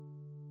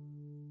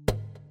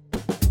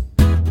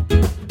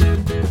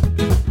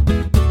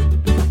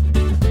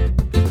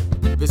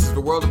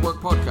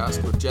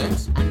podcast with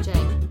James and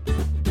Jane.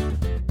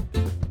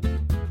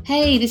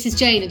 Hey, this is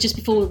Jane, and just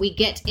before we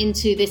get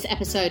into this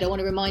episode, I want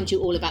to remind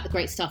you all about the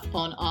great stuff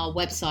on our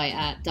website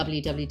at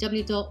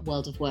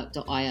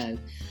www.worldofwork.io.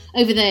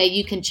 Over there,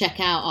 you can check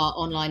out our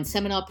online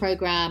seminar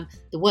program,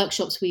 the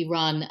workshops we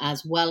run,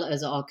 as well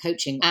as our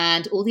coaching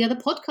and all the other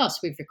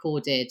podcasts we've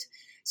recorded.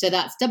 So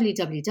that's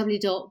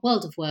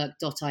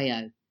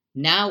www.worldofwork.io.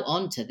 Now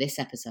on to this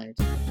episode.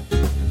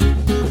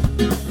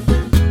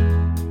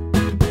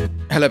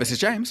 Hello, this is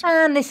James.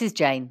 And this is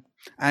Jane.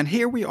 And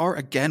here we are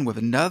again with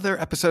another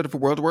episode of a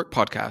World of Work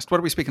podcast. What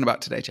are we speaking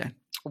about today, Jane?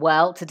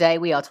 Well, today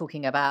we are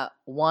talking about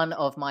one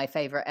of my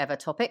favourite ever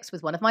topics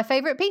with one of my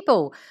favourite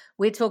people.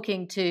 We're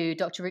talking to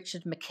Dr.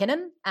 Richard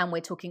MacKinnon, and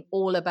we're talking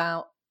all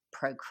about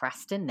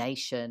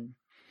procrastination.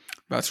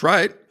 That's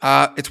right.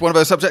 It's one of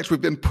those subjects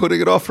we've been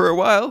putting it off for a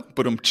while,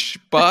 but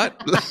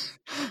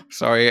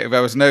sorry,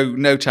 there was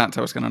no chance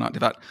I was going to not do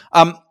that.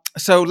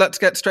 So let's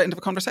get straight into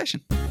the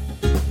conversation.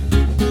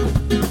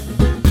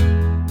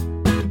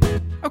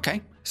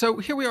 Okay, so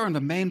here we are in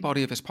the main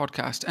body of this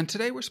podcast, and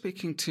today we're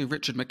speaking to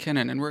Richard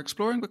MacKinnon, and we're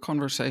exploring the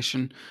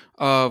conversation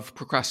of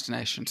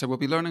procrastination. So we'll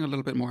be learning a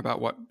little bit more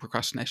about what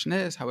procrastination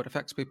is, how it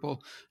affects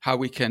people, how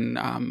we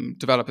can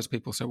develop as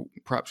people so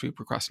perhaps we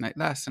procrastinate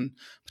less, and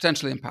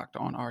potentially impact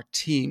on our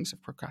teams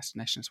of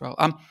procrastination as well.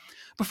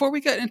 Before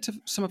we get into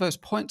some of those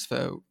points,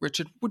 though,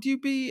 Richard, would you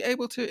be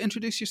able to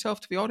introduce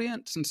yourself to the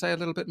audience and say a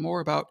little bit more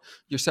about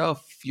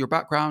yourself, your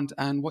background,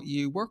 and what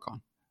you work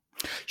on?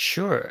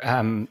 Sure.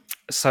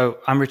 So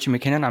I'm Richard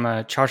MacKinnon. I'm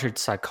a chartered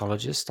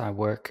psychologist. I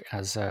work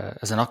as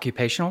an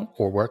occupational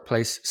or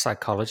workplace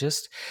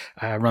psychologist.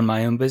 I run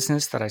my own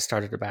business that I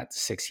started about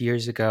 6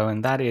 years ago,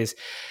 and that is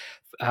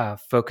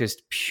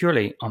focused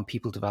purely on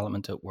people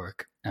development at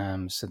work.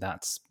 So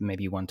that's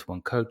maybe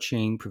one-to-one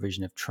coaching,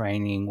 provision of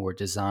training or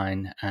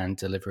design and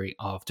delivery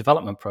of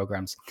development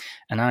programs.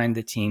 And I and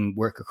the team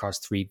work across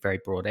three very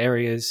broad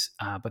areas,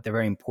 but they're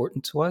very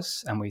important to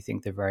us. And we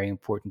think they're very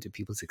important to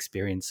people's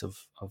experience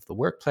of the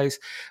workplace.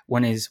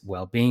 One is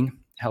well-being,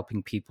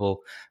 helping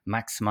people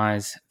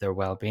maximize their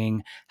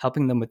well-being,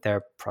 helping them with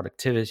their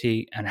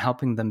productivity and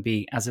helping them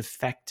be as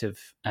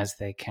effective as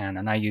they can.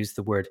 And I use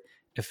the word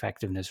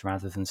effectiveness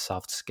rather than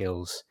soft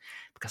skills,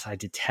 because I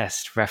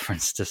detest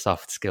reference to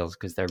soft skills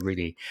because they're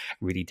really,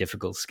 really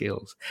difficult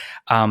skills.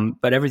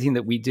 But everything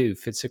that we do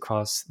fits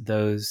across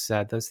those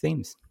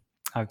themes.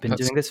 I've been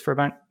doing this for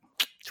about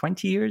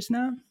 20 years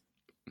now.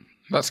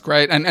 That's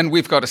great. And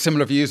we've got a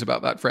similar views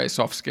about that phrase,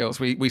 soft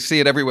skills. We see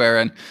it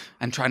everywhere,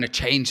 and trying to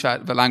change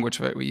the language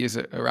that we use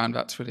it around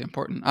that's really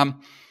important.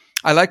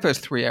 I like those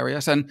three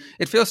areas, and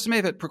it feels to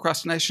me that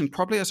procrastination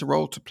probably has a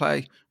role to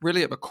play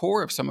really at the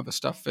core of some of the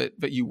stuff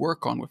that you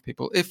work on with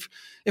people. If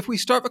we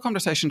start the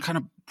conversation kind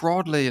of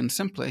broadly and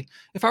simply,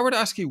 if I were to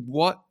ask you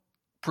what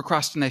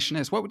procrastination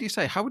is, what would you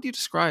say? How would you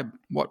describe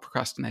what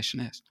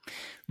procrastination is?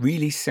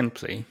 Really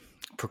simply,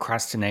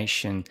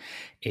 procrastination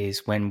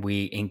is when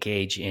we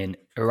engage in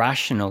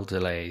irrational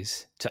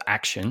delays to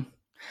action,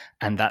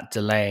 and that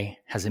delay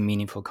has a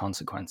meaningful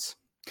consequence.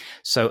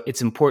 So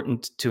it's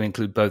important to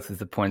include both of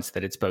the points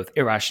that it's both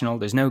irrational,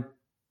 there's no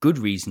good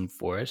reason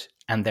for it,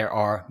 and there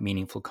are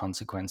meaningful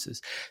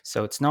consequences.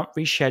 So it's not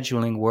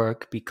rescheduling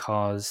work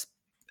because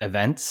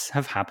events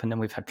have happened,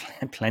 and we've had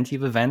plenty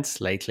of events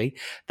lately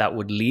that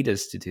would lead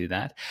us to do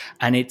that.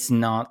 And it's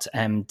not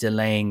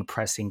delaying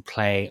pressing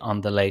play on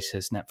the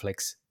latest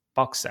Netflix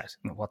box set.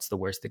 What's the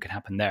worst that could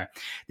happen there?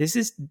 This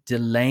is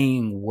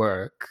delaying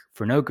work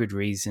for no good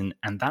reason,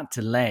 and that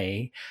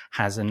delay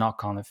has a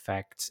knock-on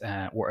effect,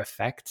 or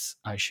effects,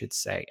 I should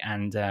say,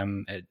 and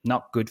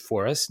not good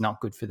for us,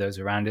 not good for those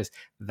around us.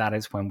 That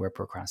is when we're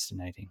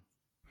procrastinating.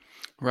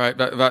 Right.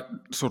 That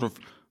sort of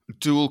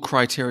dual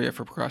criteria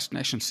for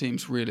procrastination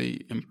seems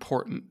really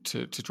important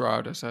to draw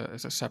out as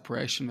a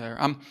separation there.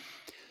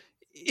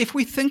 If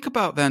we think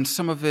about then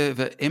some of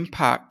the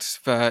impacts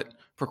that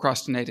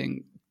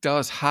procrastinating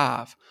does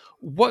have,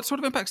 what sort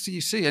of impacts do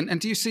you see?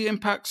 And do you see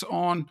impacts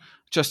on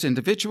just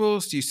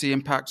individuals? Do you see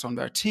impacts on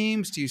their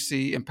teams? Do you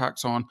see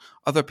impacts on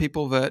other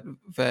people that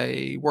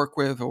they work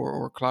with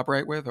or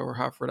collaborate with or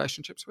have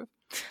relationships with?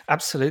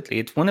 Absolutely.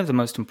 It's one of the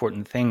most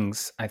important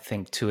things, I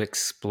think, to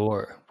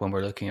explore when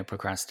we're looking at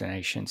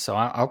procrastination. So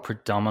I'll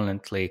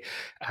predominantly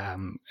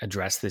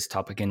address this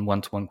topic in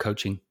one-to-one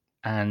coaching.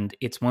 And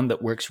it's one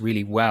that works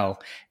really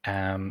well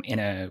in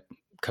a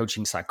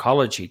coaching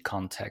psychology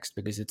context,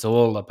 because it's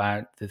all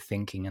about the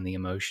thinking and the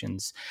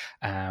emotions.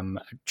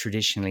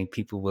 Traditionally,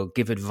 people will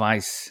give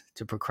advice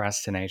to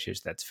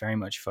procrastinators that's very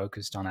much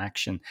focused on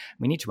action.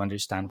 We need to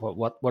understand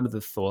what are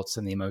the thoughts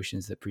and the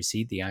emotions that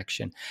precede the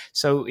action.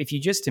 So if you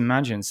just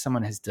imagine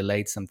someone has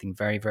delayed something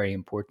very, very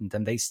important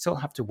and they still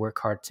have to work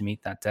hard to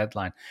meet that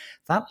deadline,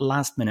 that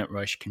last minute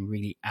rush can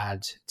really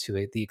add to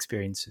it the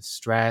experience of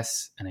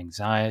stress and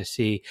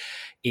anxiety.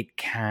 It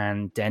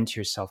can dent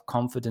your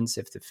self-confidence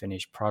if the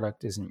finished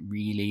product isn't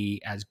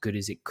really as good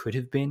as it could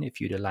have been if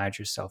you'd allowed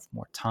yourself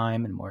more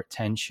time and more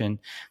attention.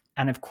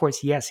 And of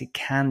course, yes, it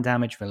can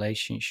damage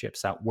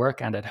relationships at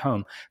work and at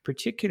home,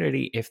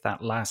 particularly if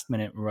that last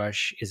minute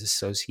rush is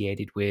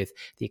associated with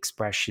the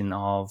expression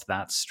of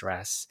that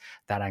stress,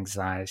 that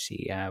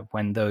anxiety,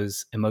 when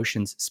those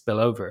emotions spill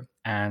over.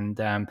 And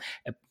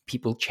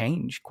people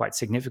change quite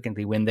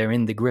significantly when they're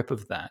in the grip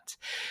of that.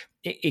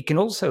 It can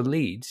also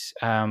lead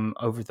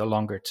over the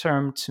longer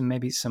term to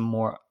maybe some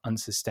more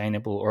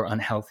unsustainable or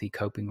unhealthy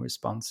coping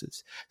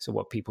responses. So,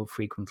 what people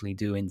frequently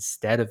do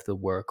instead of the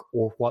work,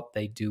 or what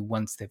they do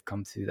once they've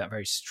come through that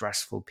very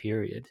stressful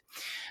period.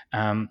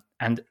 And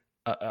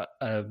a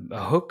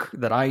hook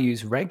that I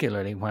use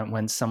regularly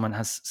when someone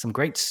has some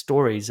great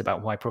stories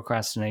about why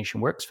procrastination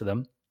works for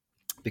them,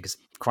 because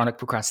chronic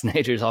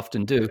procrastinators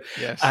often do,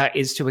 Yes.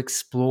 is to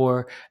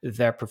explore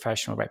their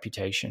professional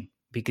reputation,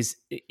 because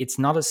it's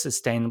not a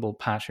sustainable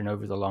pattern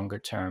over the longer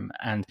term.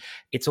 And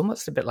it's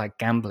almost a bit like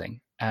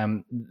gambling.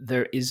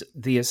 There is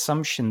the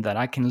assumption that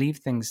I can leave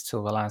things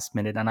till the last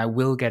minute and I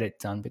will get it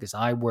done because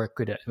I work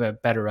good,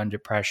 better under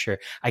pressure.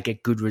 I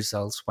get good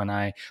results when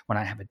I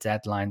have a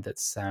deadline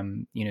that's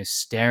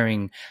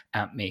staring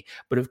at me.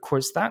 But of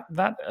course,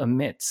 that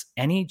omits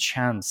any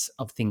chance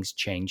of things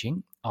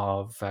changing,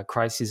 of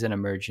crises and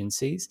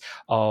emergencies,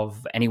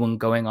 of anyone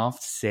going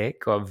off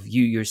sick, of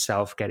you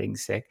yourself getting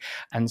sick.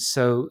 And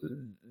so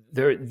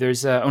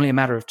there's only a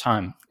matter of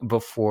time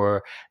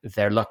before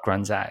their luck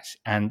runs out.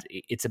 And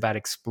it's about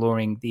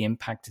exploring the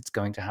impact it's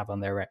going to have on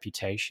their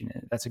reputation.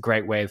 And that's a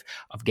great way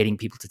of getting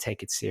people to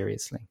take it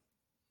seriously.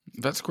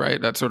 That's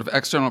great. That sort of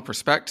external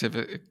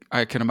perspective,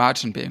 I can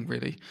imagine being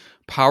really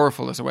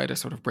powerful as a way to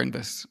sort of bring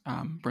this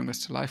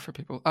to life for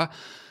people.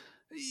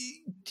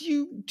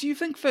 Do you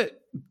think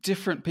that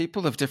different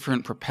people have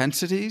different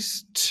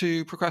propensities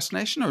to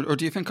procrastination, or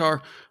do you think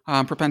our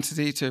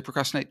propensity to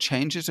procrastinate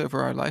changes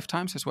over our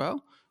lifetimes as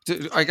well?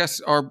 I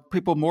guess, are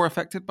people more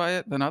affected by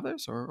it than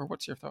others, or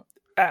what's your thought?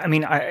 I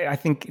mean, I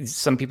think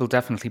some people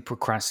definitely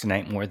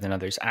procrastinate more than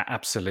others.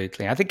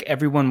 Absolutely. I think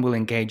everyone will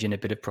engage in a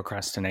bit of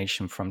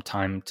procrastination from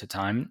time to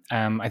time.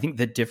 I think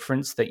the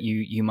difference that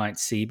you might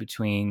see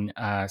between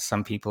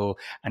some people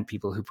and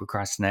people who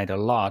procrastinate a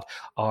lot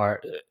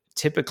are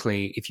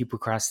typically, if you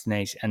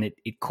procrastinate and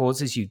it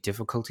causes you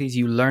difficulties,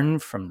 you learn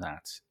from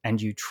that and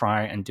you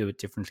try and do it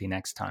differently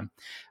next time.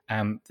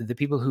 The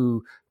people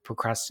who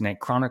procrastinate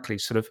chronically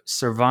sort of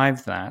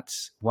survive that,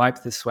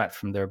 wipe the sweat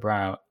from their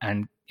brow,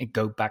 and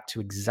go back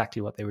to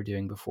exactly what they were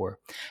doing before.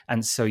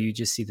 And so you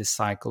just see the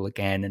cycle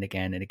again and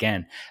again and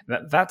again.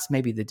 That's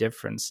maybe the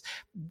difference.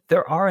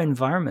 There are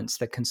environments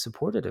that can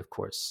support it, of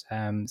course.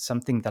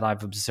 Something that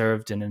I've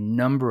observed in a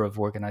number of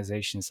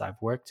organizations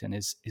I've worked in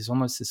is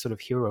almost this sort of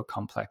hero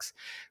complex.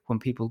 When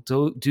people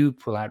do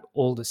pull out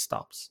all the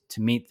stops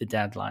to meet the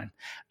deadline,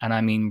 and I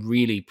mean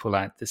really pull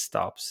out the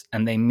stops,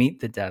 and they meet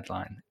the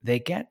deadline, they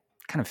get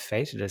kind of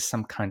fated as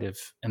some kind of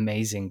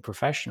amazing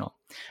professional.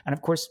 And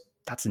of course,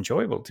 that's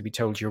enjoyable to be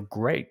told you're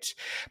great.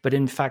 But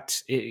in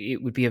fact,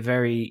 it would be a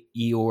very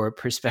Eeyore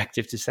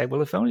perspective to say,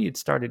 well, if only you'd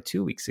started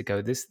 2 weeks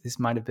ago, this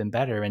might have been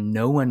better, and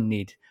no one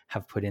need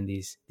have put in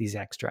these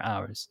extra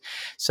hours.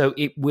 So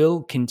it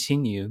will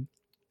continue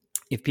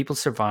if people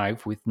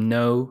survive with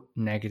no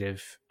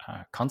negative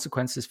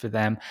consequences for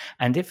them,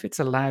 and if it's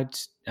allowed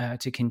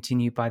to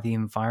continue by the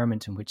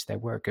environment in which they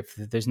work. If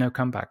there's no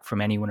comeback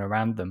from anyone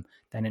around them,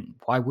 then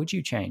why would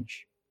you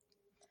change?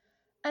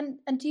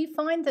 And do you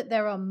find that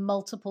there are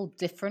multiple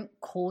different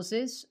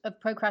causes of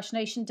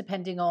procrastination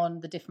depending on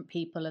the different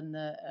people and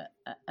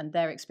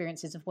their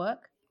experiences of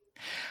work?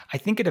 I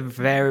think at a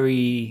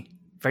very,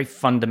 very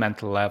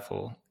fundamental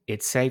level,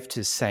 it's safe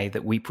to say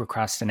that we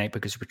procrastinate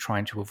because we're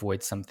trying to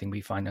avoid something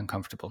we find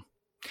uncomfortable.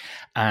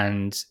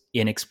 And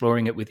in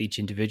exploring it with each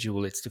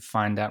individual, it's to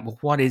find out, well,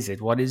 what is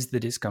it? What is the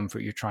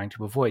discomfort you're trying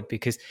to avoid?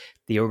 Because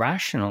the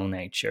irrational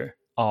nature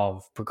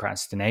of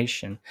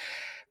procrastination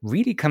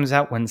really comes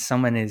out when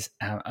someone is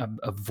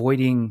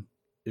avoiding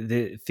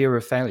the fear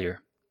of failure.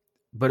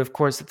 But of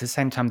course, at the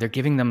same time, they're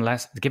giving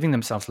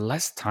themselves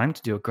less time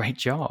to do a great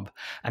job,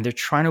 and they're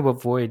trying to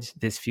avoid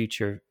this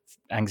future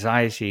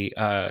anxiety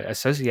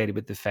associated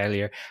with the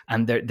failure,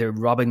 and they're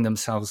robbing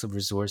themselves of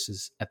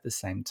resources at the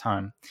same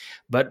time.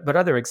 But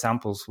other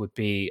examples would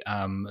be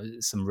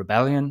some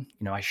rebellion.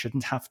 I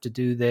shouldn't have to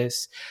do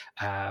this.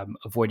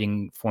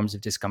 Avoiding forms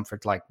of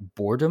discomfort like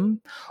boredom,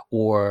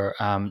 or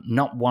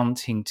not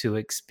wanting to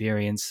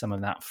experience some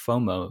of that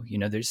FOMO.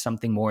 There's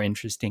something more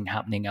interesting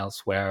happening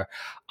elsewhere.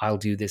 I'll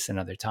do this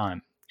another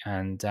time.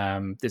 And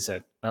there's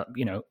a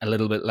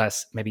little bit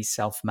less maybe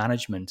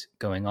self-management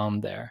going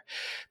on there.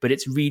 But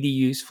it's really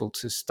useful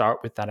to start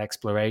with that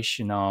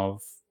exploration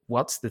of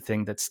what's the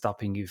thing that's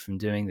stopping you from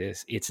doing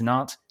this. It's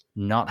not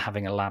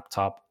having a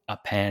laptop, a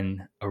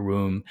pen, a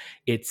room.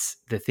 It's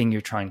the thing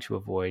you're trying to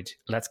avoid.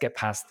 Let's get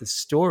past the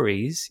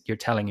stories you're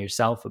telling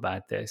yourself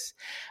about this.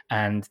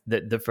 And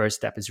the first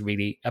step is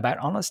really about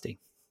honesty.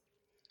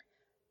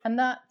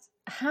 And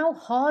how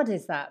hard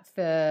is that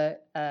for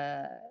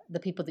the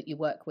people that you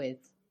work with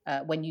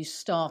when you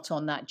start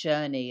on that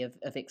journey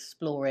of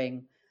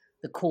exploring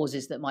the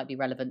causes that might be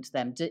relevant to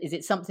them? Is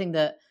it something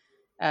that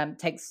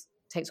takes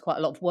quite a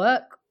lot of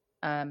work,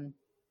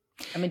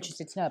 I'm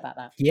interested to know about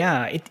that.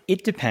 Yeah,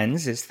 it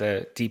depends is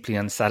the deeply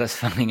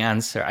unsatisfying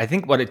answer. I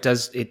think what it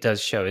does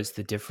show is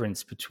the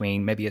difference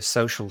between maybe a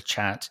social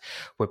chat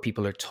where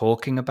people are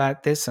talking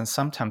about this, and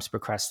sometimes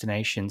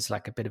procrastination's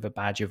like a bit of a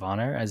badge of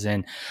honor, as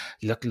in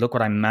look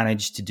what I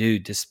managed to do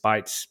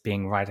despite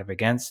being right up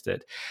against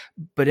it.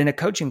 But in a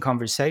coaching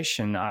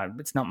conversation,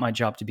 it's not my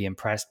job to be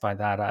impressed by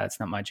that. It's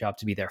not my job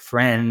to be their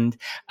friend,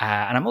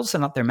 and I'm also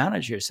not their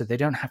manager, so they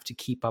don't have to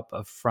keep up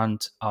a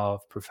front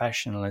of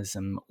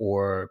professionalism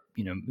or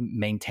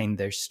maintain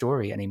their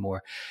story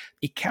anymore.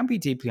 It can be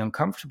deeply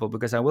uncomfortable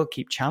because I will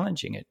keep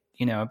challenging it,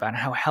 about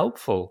how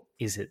helpful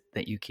is it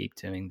that you keep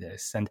doing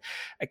this, and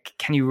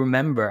can you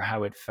remember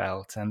how it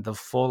felt and the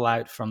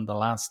fallout from the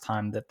last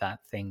time that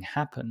thing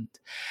happened.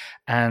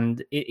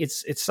 And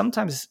it's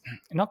sometimes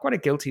not quite a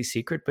guilty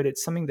secret, but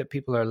it's something that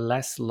people are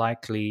less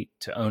likely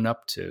to own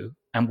up to,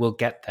 and will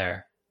get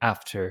there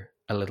after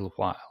a little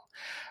while.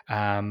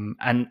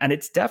 And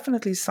it's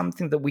definitely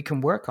something that we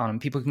can work on,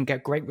 and people can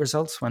get great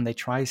results when they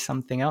try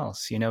something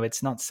else.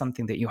 It's not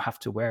something that you have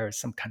to wear as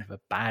some kind of a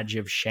badge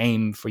of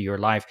shame for your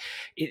life.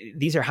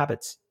 These are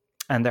habits,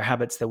 and they're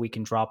habits that we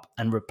can drop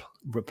and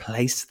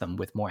replace them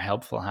with more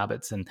helpful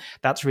habits. And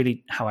that's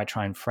really how I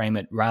try and frame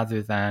it,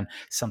 rather than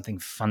something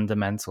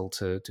fundamental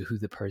to who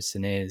the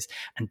person is.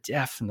 And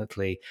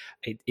definitely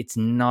it's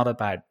not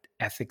about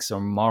ethics or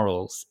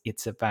morals.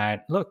 It's about,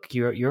 look,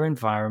 your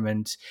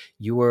environment,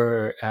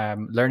 your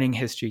learning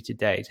history to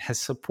date has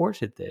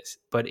supported this,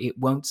 but it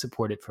won't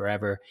support it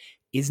forever.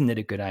 Isn't it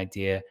a good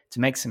idea to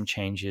make some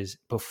changes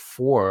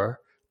before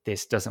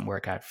this doesn't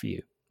work out for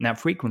you? Now,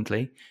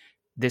 frequently,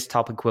 this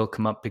topic will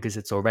come up because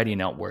it's already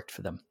not worked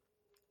for them,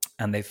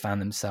 and they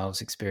found themselves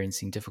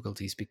experiencing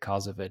difficulties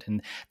because of it.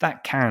 And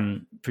that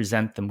can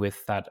present them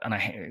with that, and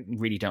I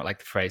really don't like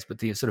the phrase, but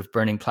the sort of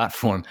burning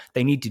platform.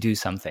 They need to do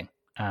something.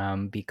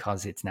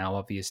 Because it's now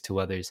obvious to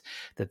others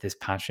that this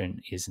pattern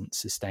isn't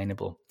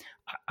sustainable.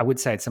 I would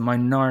say it's a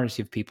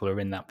minority of people are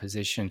in that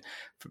position.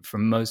 For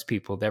most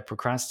people, their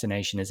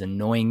procrastination is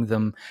annoying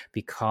them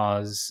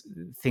because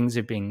things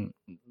are being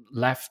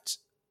left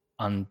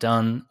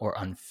undone or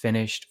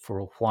unfinished for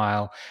a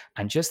while,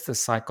 and just the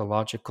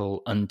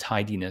psychological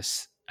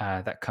untidiness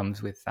that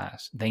comes with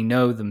that. They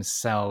know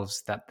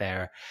themselves that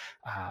they're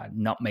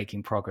not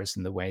making progress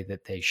in the way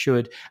that they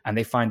should, and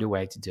they find a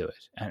way to do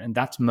it. And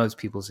that's most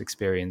people's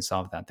experience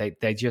of that.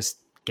 They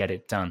just get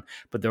it done.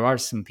 But there are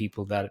some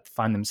people that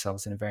find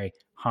themselves in a very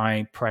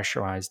high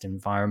pressurized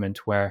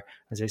environment where,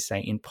 as I say,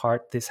 in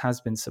part, this has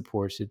been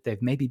supported.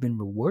 They've maybe been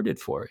rewarded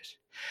for it.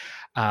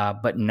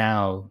 But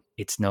now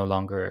it's no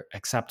longer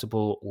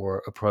acceptable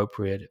or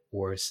appropriate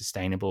or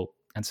sustainable.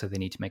 And so they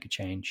need to make a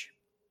change.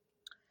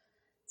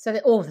 So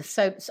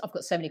I've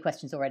got so many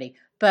questions already,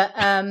 but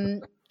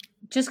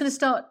just going to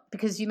start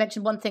because you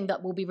mentioned one thing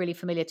that will be really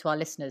familiar to our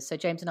listeners. So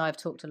James and I have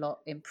talked a lot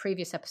in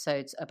previous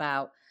episodes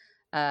about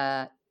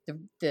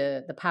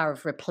the power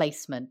of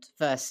replacement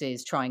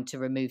versus trying to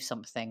remove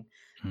something,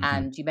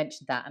 and you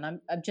mentioned that, and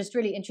I'm just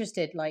really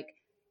interested, like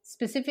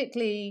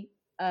specifically,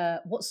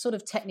 what sort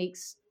of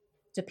techniques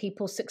do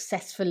people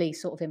successfully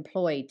sort of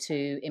employ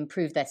to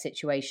improve their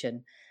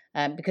situation?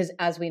 Because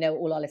as we know,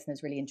 all our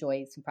listeners really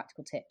enjoy some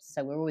practical tips.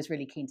 So we're always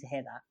really keen to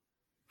hear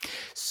that.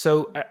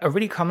 So a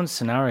really common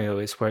scenario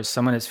is where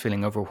someone is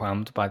feeling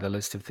overwhelmed by the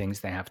list of things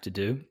they have to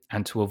do.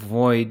 And to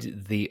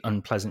avoid the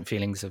unpleasant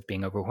feelings of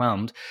being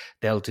overwhelmed,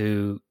 they'll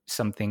do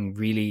something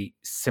really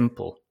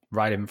simple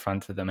right in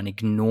front of them and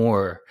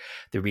ignore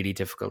the really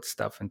difficult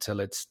stuff until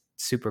it's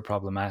super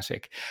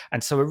problematic.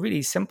 And so a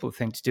really simple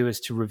thing to do is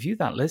to review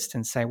that list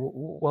and say,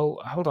 well,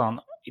 hold on,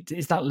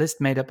 is that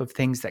list made up of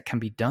things that can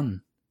be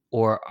done?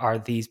 Or are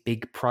these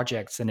big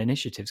projects and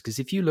initiatives? Because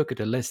if you look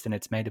at a list and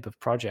it's made up of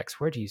projects,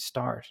 where do you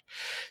start?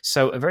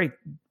 So a very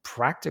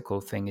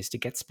practical thing is to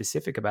get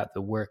specific about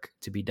the work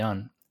to be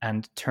done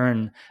and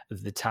turn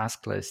the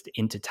task list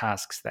into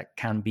tasks that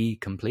can be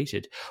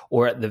completed,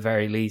 or at the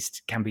very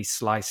least can be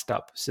sliced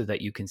up so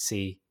that you can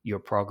see your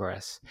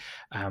progress.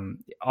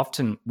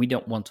 Often we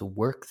don't want to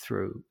work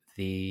through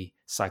the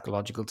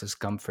psychological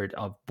discomfort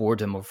of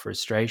boredom or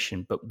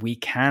frustration, but we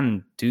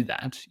can do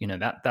that.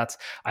 That's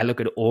I look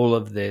at all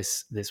of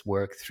this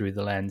work through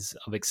the lens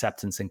of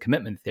acceptance and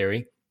commitment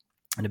theory,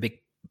 and a big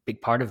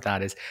part of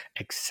that is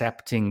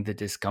accepting the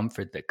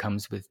discomfort that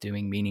comes with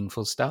doing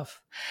meaningful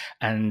stuff.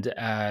 And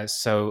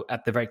so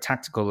at the very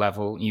tactical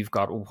level, you've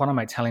got, what am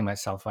I telling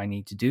myself I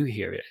need to do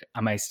here?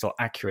 Am I still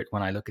accurate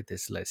when I look at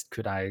this list?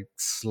 Could I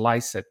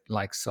slice it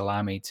like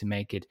salami to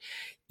make it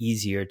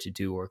easier to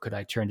do, or could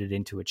I turn it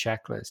into a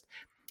checklist?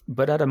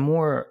 But at a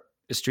more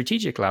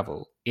strategic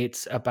level,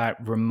 it's about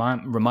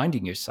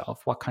reminding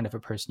yourself what kind of a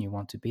person you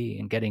want to be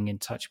and getting in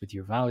touch with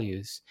your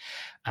values,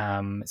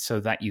 so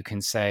that you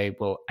can say,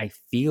 well, I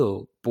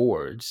feel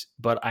bored,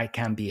 but I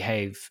can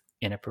behave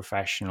in a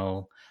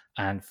professional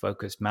and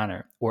focused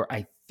manner. Or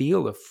I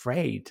feel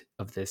afraid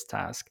of this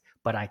task,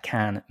 but I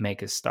can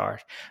make a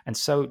start. And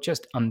so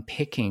just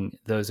unpicking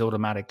those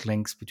automatic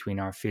links between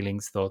our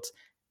feelings, thoughts,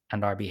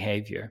 and our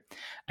behavior,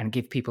 and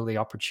give people the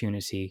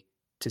opportunity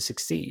to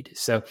succeed.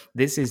 So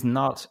this is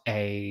not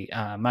a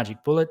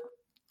magic bullet.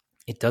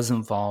 It does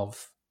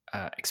involve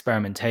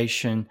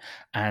experimentation,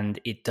 and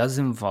it does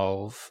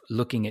involve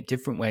looking at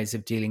different ways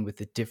of dealing with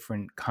the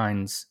different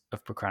kinds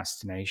of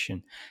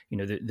procrastination.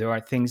 There are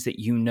things that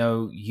you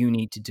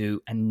need to do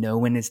and no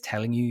one is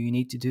telling you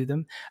need to do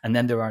them, and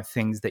then there are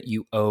things that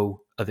you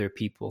owe other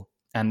people,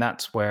 and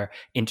that's where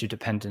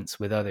interdependence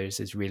with others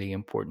is really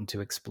important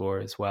to explore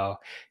as well.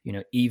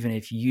 Even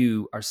if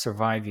you are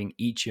surviving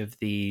each of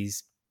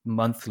these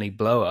monthly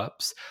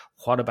blow-ups,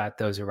 what about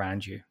those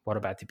around you? What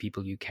about the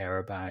people you care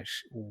about?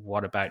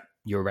 What about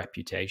your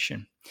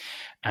reputation?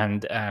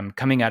 And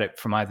coming at it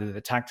from either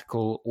the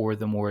tactical or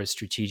the more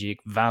strategic,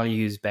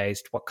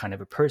 values-based, what kind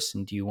of a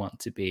person do you want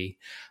to be,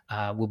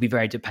 will be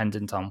very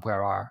dependent on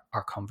where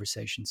our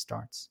conversation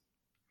starts.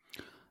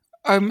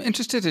 I'm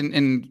interested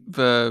in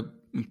the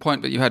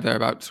point that you had there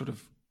about sort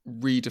of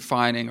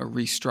redefining or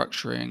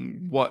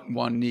restructuring what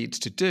one needs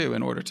to do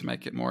in order to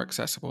make it more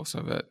accessible so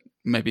that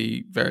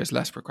maybe there is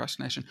less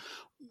procrastination.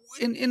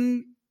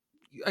 In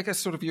I guess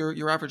sort of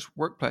your average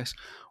workplace,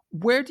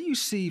 where do you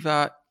see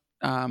that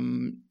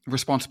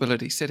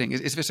responsibility sitting?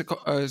 Is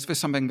this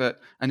something that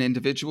an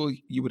individual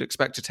you would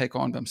expect to take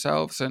on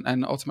themselves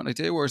and ultimately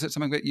do, or is it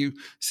something that you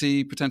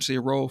see potentially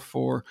a role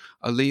for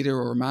a leader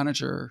or a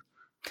manager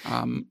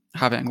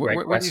having?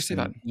 Where do you see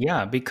that?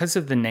 Yeah, because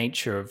of the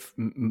nature of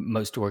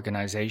most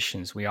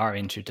organizations, we are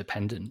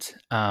interdependent.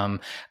 And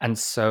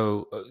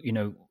so,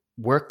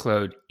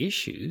 workload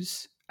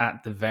issues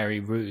at the very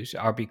root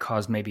are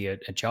because maybe a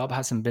job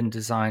hasn't been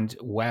designed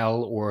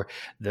well, or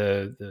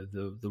the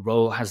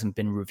role hasn't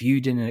been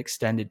reviewed in an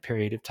extended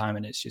period of time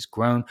and it's just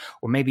grown,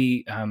 or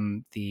maybe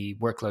the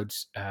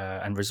workloads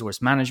and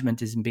resource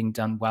management isn't being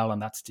done well,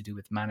 and that's to do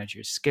with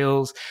manager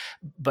skills.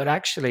 But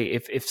actually,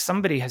 if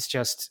somebody has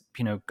just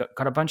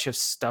got a bunch of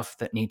stuff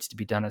that needs to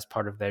be done as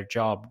part of their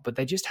job, but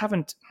they just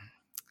haven't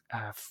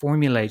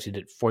formulated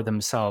it for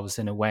themselves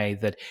in a way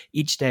that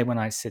each day when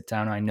I sit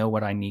down, I know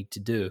what I need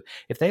to do.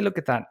 If they look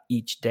at that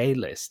each day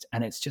list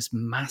and it's just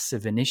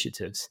massive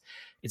initiatives,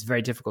 it's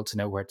very difficult to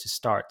know where to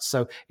start.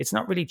 So it's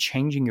not really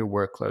changing your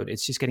workload.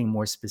 It's just getting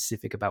more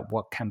specific about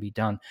what can be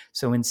done.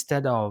 So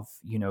instead of,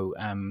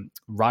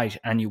 write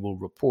annual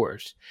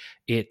report,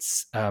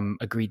 it's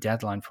agree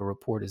deadline for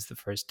report is the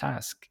first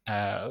task.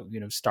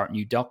 Start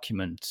new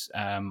document,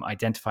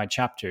 identify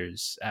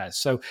chapters.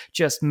 So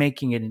just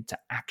making it into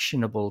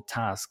actionable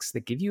tasks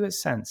that give you a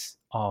sense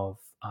of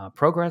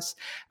progress,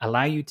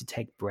 allow you to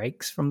take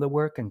breaks from the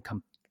work and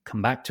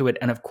come back to it.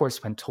 And of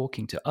course, when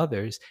talking to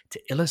others,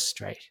 to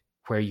illustrate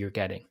where you're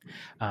getting,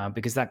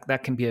 because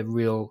that can be a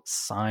real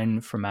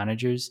sign for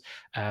managers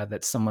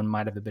that someone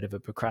might have a bit of a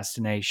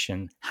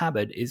procrastination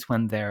habit, is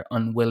when they're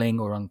unwilling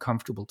or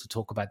uncomfortable to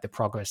talk about the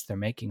progress they're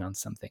making on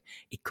something.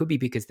 It could be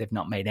because they've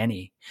not made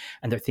any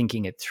and they're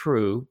thinking it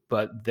through,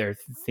 but they're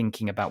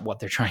thinking about what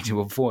they're trying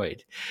to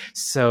avoid.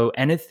 So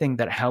anything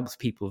that helps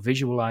people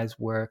visualize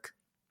work,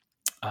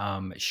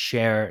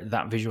 share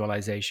that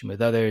visualization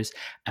with others,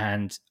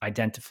 and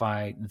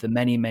identify the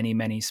many, many,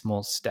 many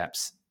small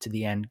steps to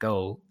the end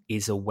goal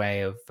is a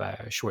way of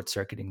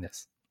short-circuiting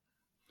this.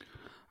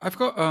 I've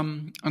got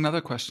another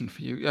question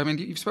for you. I mean,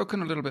 you've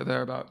spoken a little bit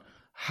there about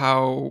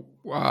how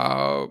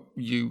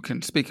you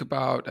can speak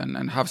about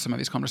and have some of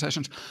these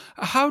conversations.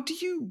 How do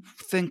you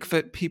think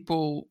that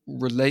people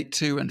relate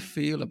to and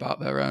feel about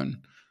their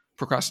own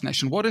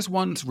procrastination? What is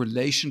one's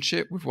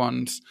relationship with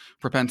one's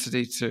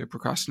propensity to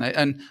procrastinate?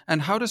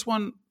 And how does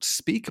one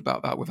speak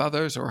about that with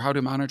others, or how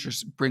do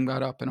managers bring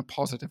that up in a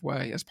positive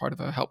way as part of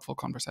a helpful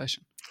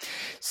conversation?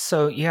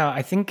 So, yeah,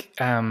 I think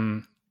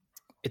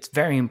it's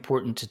very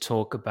important to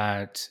talk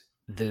about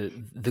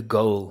the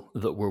goal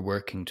that we're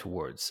working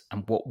towards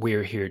and what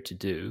we're here to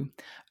do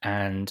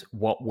and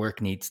what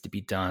work needs to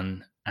be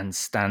done and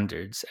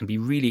standards, and be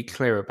really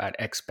clear about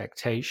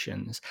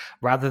expectations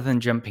rather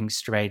than jumping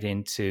straight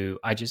into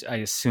I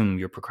assume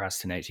you're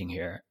procrastinating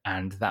here,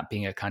 and that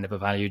being a kind of a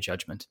value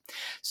judgment.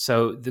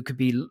 So there could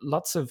be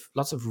lots of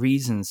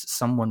reasons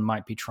someone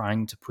might be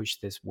trying to push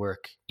this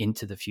work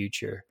into the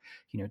future,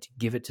 to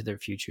give it to their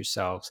future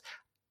selves.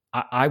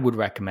 I would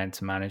recommend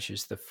to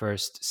managers the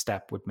first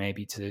step would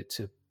maybe to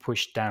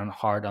push down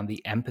hard on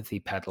the empathy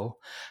pedal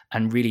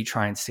and really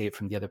try and see it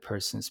from the other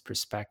person's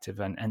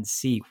perspective, and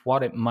see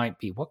what it might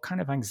be, what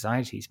kind of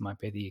anxieties might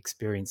be they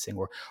experiencing,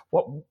 or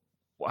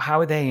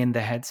how are they in the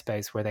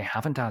headspace where they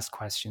haven't asked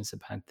questions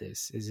about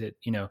this? Is it,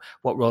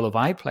 what role have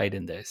I played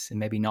in this? And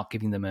maybe not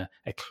giving them a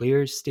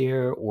clear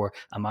steer, or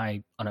am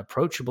I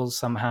unapproachable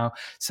somehow?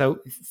 So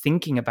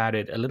thinking about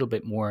it a little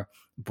bit more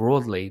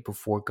broadly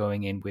before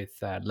going in with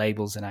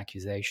labels and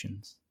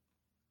accusations.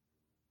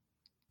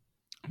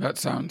 That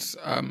sounds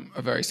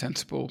a very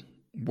sensible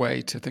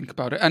way to think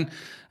about it.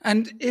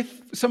 And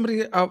if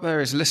somebody out there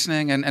is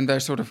listening and they're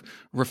sort of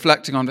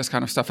reflecting on this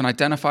kind of stuff and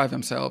identify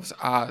themselves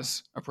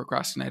as a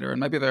procrastinator, and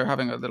maybe they're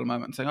having a little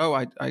moment saying, oh,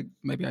 I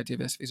maybe I do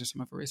this, these are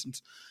some of the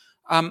reasons.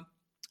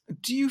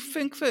 Do you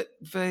think that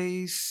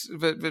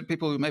that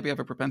people who maybe have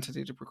a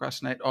propensity to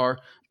procrastinate are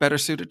better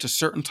suited to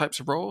certain types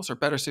of roles, or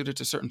better suited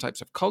to certain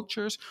types of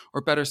cultures,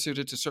 or better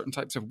suited to certain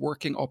types of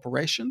working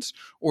operations?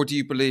 Or do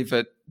you believe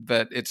that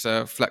it's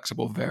a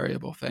flexible,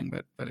 variable thing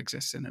that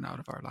exists in and out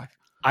of our life?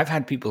 I've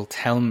had people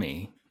tell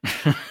me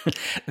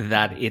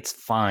that it's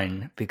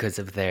fine because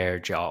of their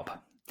job,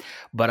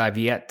 but I've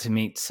yet to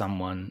meet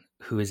someone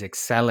who is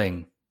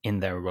excelling in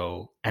their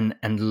role and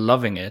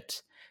loving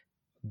it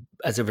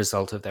as a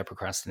result of their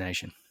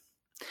procrastination.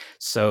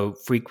 So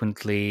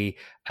frequently,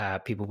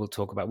 people will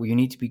talk about, well, you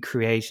need to be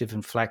creative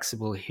and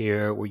flexible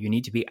here, or you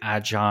need to be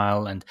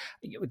agile. And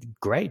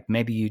great,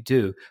 maybe you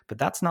do, but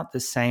that's not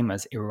the same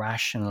as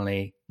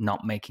irrationally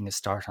not making a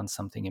start on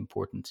something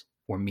important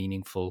or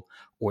meaningful,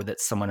 or that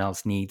someone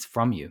else needs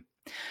from you.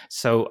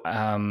 So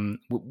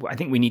I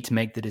think we need to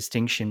make the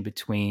distinction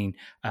between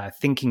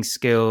thinking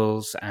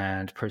skills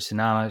and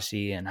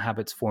personality and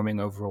habits forming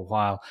over a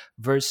while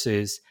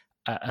versus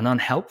an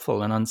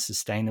unhelpful and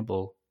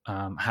unsustainable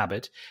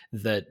habit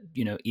that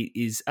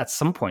is at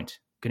some point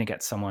going to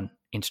get someone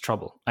into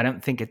trouble. I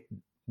don't think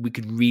we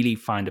could really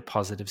find a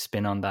positive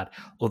spin on that,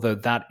 although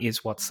that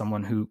is what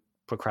someone who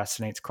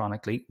procrastinates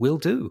chronically will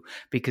do,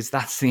 because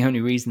that's the only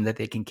reason that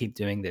they can keep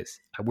doing this.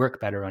 I work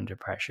better under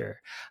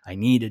pressure. I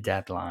need a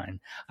deadline.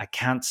 I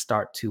can't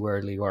start too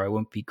early or I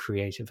won't be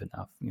creative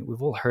enough.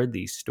 We've all heard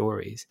these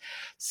stories.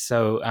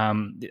 So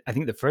I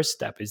think the first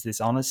step is this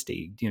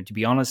honesty, to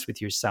be honest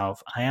with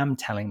yourself. I am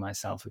telling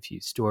myself a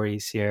few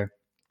stories here.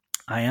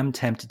 I am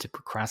tempted to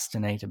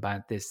procrastinate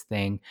about this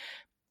thing.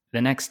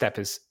 The next step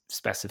is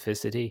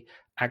specificity.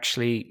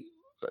 Actually,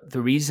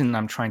 the reason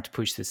I'm trying to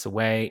push this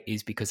away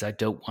is because I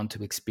don't want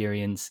to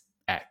experience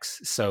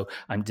X. So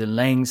I'm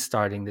delaying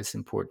starting this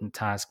important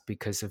task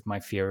because of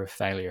my fear of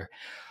failure.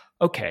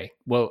 Okay,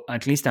 well,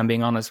 at least I'm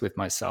being honest with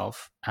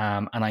myself,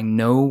 and I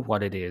know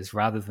what it is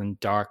rather than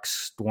dark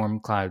storm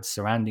clouds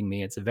surrounding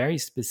me. It's a very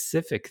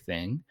specific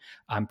thing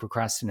I'm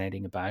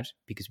procrastinating about,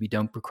 because we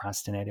don't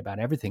procrastinate about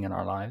everything in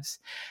our lives.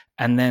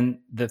 And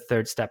then the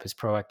third step is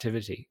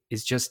proactivity,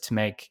 is just to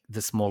make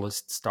the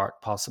smallest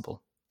start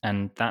possible.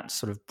 And that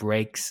sort of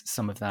breaks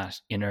some of that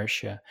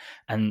inertia.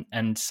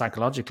 And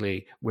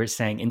psychologically, we're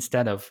saying,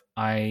 instead of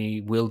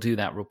I will do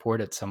that report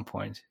at some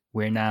point,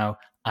 we're now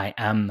I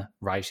am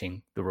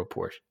writing the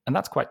report. And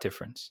that's quite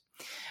different.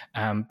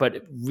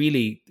 But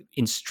really,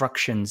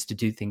 instructions to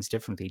do things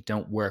differently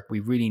don't work. We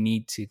really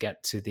need to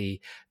get to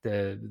the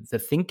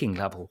thinking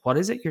level. What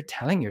is it you're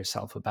telling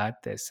yourself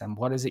about this? And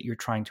what is it you're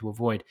trying to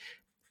avoid?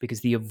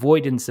 Because the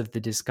avoidance of the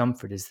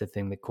discomfort is the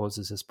thing that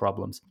causes us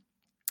problems.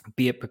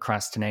 Be it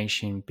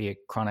procrastination, be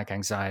it chronic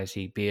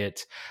anxiety, be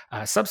it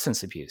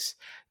substance abuse.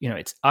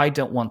 It's I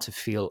don't want to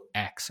feel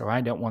X, or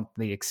I don't want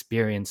the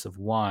experience of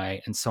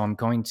Y. And so I'm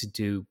going to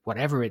do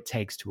whatever it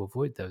takes to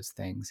avoid those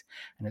things.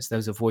 And it's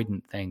those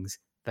avoidant things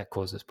that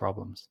causes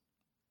problems.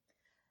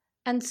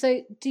 And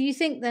so do you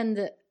think then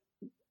that,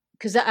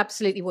 because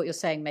absolutely what you're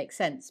saying makes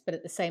sense, but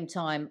at the same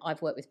time,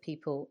 I've worked with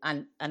people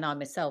and I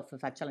myself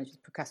have had challenges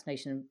with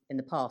procrastination in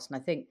the past. And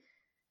I think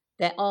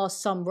there are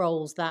some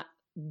roles that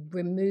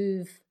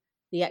remove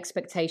the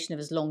expectation of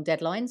as long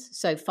deadlines.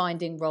 So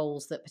finding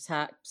roles that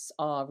perhaps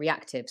are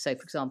reactive. So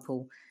for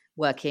example,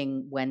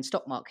 working when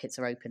stock markets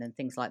are open and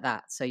things like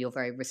that. So you're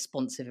very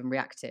responsive and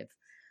reactive.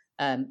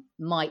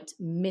 Might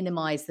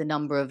minimize the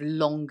number of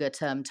longer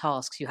term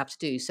tasks you have to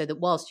do, so that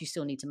whilst you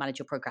still need to manage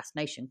your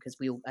procrastination, because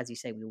we all, as you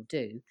say, we all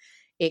do,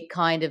 it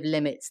kind of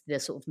limits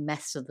the sort of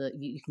mess that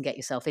you can get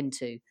yourself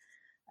into.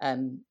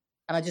 And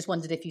I just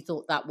wondered if you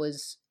thought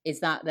is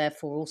that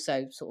therefore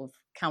also sort of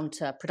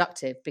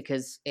counterproductive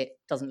because it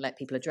doesn't let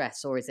people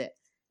address, or is it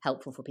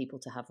helpful for people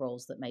to have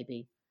roles that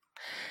maybe...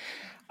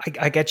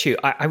 I get you.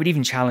 I would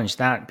even challenge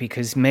that,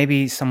 because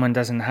maybe someone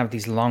doesn't have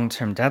these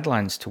long-term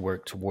deadlines to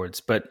work towards,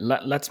 but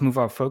let's move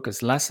our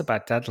focus less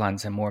about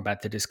deadlines and more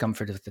about the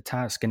discomfort of the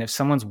task. And if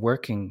someone's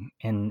working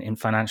in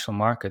financial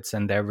markets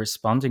and they're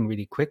responding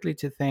really quickly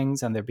to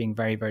things and they're being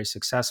very, very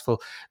successful,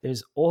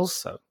 there's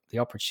also the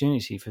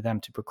opportunity for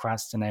them to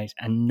procrastinate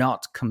and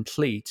not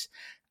complete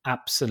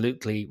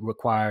absolutely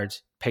required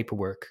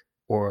paperwork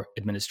or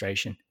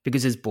administration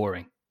because it's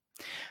boring.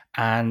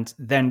 And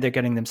then they're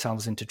getting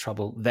themselves into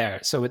trouble there.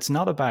 So it's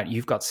not about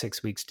you've got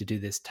 6 weeks to do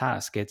this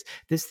task. It's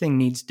this thing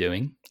needs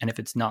doing. And if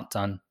it's not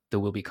done, there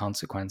will be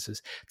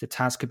consequences. The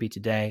task could be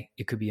today.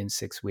 It could be in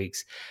 6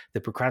 weeks. The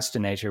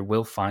procrastinator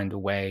will find a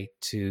way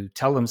to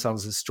tell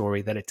themselves a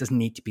story that it doesn't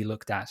need to be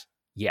looked at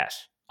yet.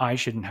 I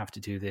shouldn't have to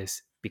do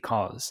this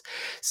because.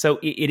 So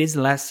it is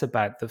less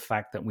about the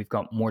fact that we've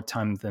got more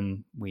time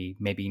than we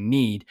maybe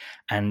need,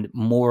 and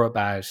more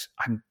about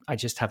I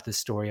just have this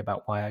story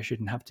about why I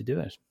shouldn't have to do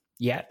it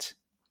yet.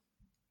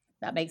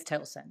 That makes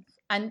total sense.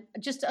 And I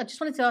just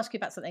wanted to ask you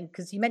about something,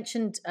 because you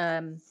mentioned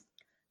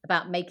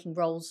about making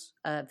roles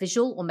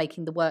visual, or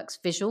making the works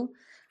visual.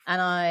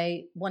 And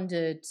I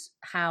wondered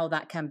how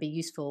that can be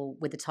useful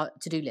with the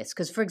to-do list.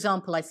 Because, for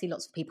example, I see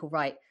lots of people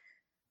write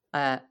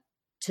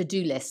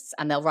to-do lists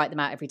and they'll write them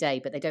out every day,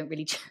 but they don't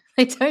really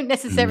they don't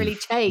necessarily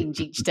change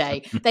each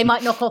day. They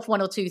might knock off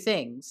one or two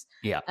things.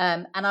 Yeah.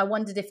 And I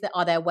wondered if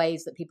are there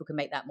ways that people can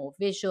make that more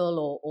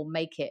visual or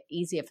make it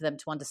easier for them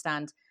to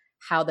understand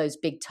how those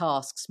big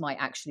tasks might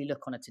actually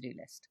look on a to-do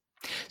list.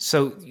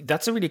 So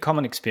that's a really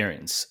common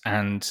experience.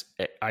 And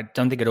I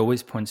don't think it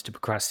always points to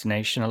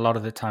procrastination. A lot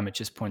of the time it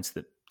just points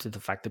to the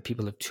fact that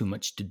people have too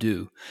much to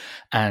do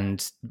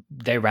and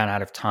they ran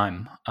out of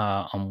time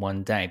on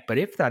one day. But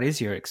if that is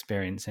your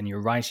experience and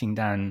you're writing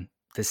down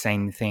the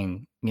same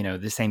thing,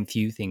 the same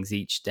few things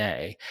each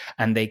day,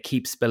 and they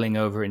keep spilling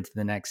over into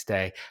the next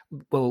day,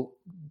 well,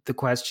 the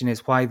question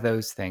is why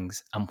those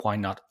things and why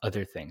not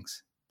other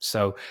things?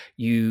 So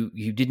you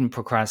didn't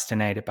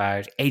procrastinate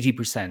about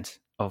 80%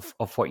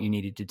 of what you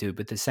needed to do,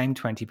 but the same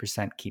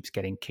 20% keeps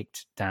getting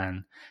kicked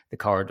down the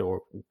corridor.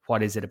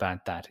 What is it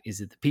about that?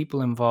 Is it the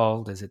people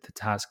involved? Is it the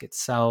task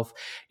itself?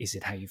 Is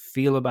it how you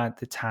feel about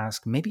the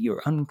task? Maybe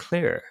you're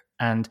unclear.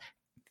 And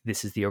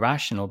this is the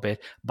irrational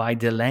bit. By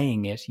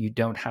delaying it, you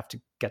don't have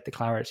to get the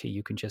clarity.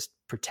 You can just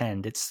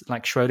pretend. It's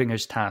like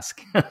Schrodinger's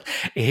task.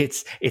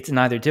 It's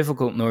neither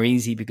difficult nor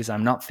easy because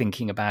I'm not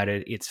thinking about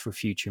it. It's for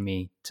future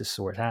me to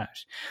sort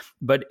out.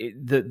 But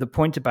the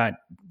point about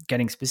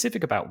getting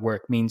specific about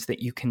work means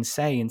that you can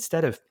say,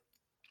 instead of,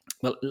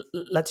 well,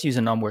 let's use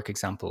a non-work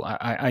example.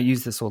 I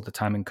use this all the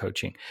time in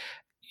coaching.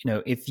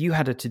 If you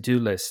had a to-do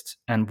list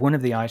and one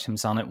of the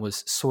items on it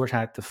was sort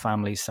out the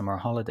family summer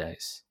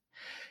holidays,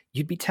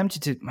 you'd be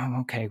tempted to,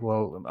 okay,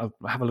 well,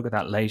 I'll have a look at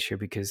that later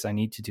because I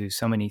need to do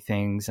so many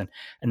things. And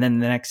then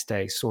the next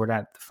day, sort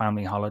out the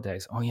family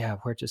holidays. Oh yeah,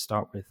 where to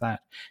start with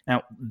that?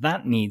 Now,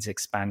 that needs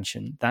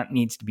expansion. That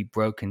needs to be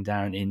broken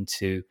down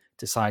into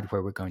decide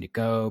where we're going to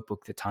go,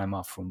 book the time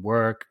off from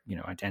work,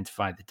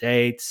 identify the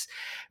dates,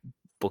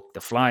 book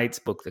the flights,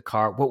 book the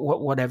car,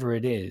 whatever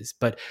it is.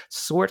 But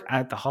sort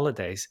out the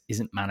holidays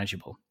isn't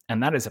manageable.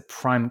 And that is a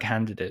prime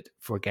candidate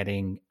for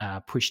getting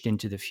pushed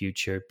into the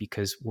future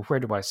because, well, where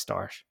do I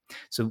start?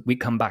 So we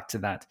come back to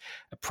that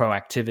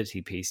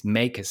proactivity piece.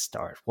 Make a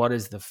start. What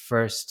is the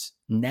first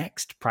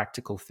next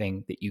practical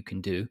thing that you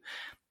can do?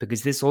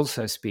 Because this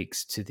also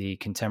speaks to the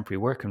contemporary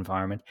work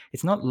environment.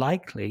 It's not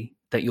likely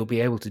that you'll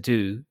be able to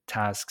do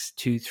tasks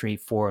 2, 3,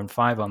 4, and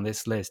 5 on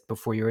this list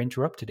before you're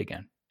interrupted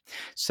again.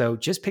 So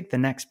just pick the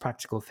next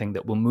practical thing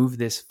that will move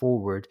this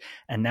forward.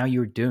 And now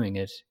you're doing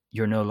it.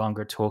 You're no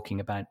longer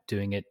talking about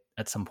doing it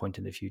at some point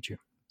in the future.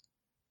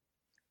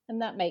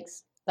 And that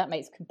makes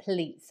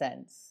complete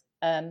sense.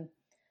 And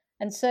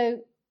so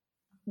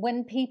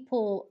when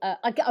people,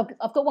 I've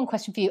got one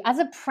question for you. As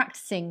a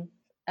practicing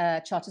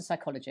chartered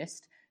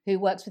psychologist who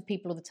works with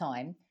people all the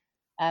time,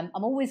 I'm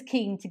always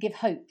keen to give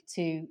hope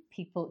to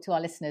people, to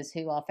our listeners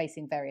who are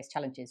facing various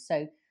challenges.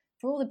 So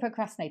for all the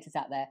procrastinators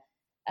out there,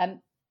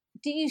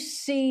 do you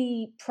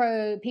see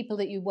people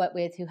that you work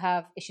with who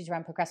have issues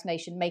around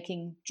procrastination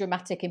making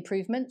dramatic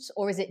improvements,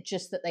 or is it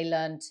just that they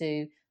learn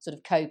to sort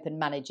of cope and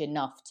manage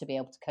enough to be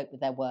able to cope with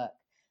their work?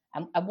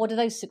 And what do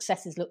those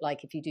successes look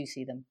like if you do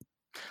see them?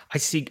 I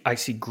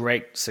see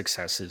great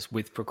successes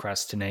with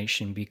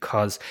procrastination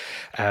because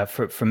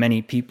for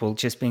many people,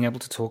 just being able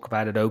to talk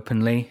about it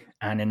openly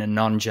and in a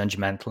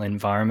non-judgmental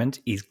environment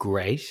is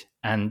great.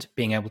 And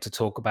being able to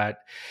talk about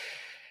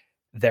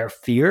their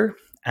fear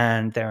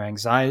and their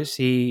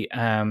anxiety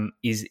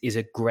is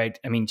a great,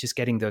 just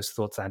getting those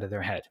thoughts out of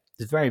their head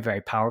is very,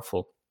 very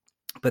powerful.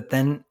 But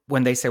then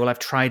when they say, well, I've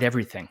tried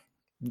everything,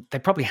 they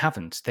probably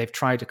haven't. They've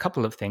tried a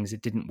couple of things,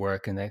 it didn't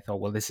work. And they thought,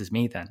 well, this is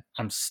me then.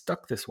 I'm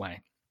stuck this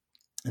way.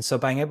 And so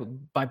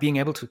by being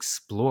able to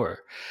explore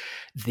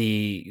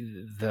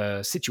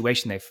the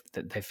situation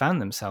they found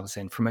themselves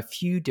in from a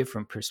few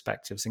different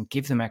perspectives and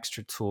give them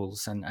extra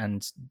tools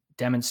and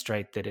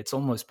demonstrate that it's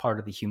almost part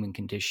of the human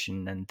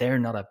condition and they're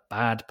not a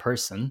bad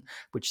person,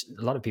 which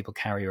a lot of people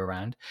carry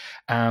around,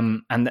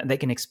 and that they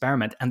can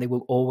experiment and they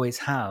will always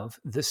have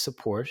the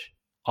support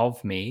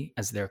of me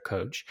as their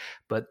coach,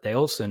 but they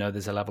also know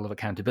there's a level of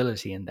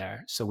accountability in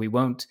there. So we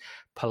won't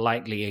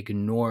politely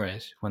ignore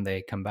it when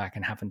they come back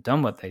and haven't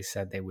done what they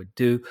said they would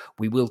do.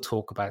 We will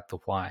talk about the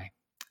why.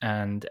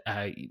 And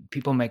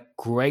people make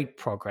great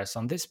progress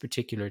on this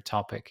particular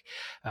topic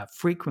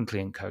frequently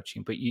in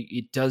coaching, but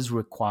it does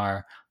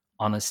require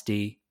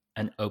honesty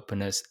and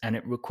openness, and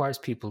it requires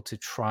people to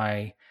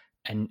try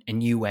a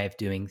new way of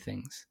doing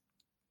things.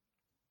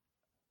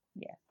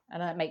 Yeah,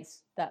 and that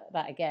makes that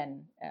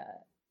again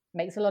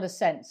makes a lot of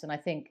sense. And I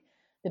think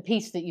the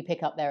piece that you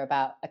pick up there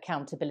about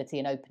accountability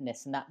and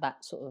openness and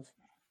that sort of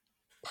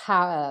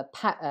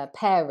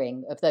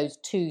pairing of those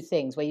two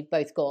things where you've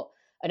both got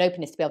an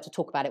openness to be able to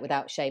talk about it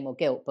without shame or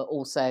guilt, but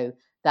also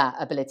that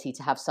ability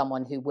to have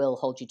someone who will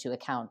hold you to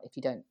account if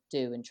you don't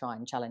do and try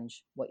and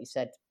challenge what you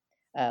said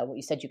you're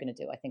going to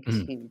do, I think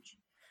is huge.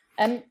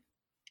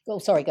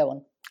 Sorry, go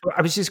on.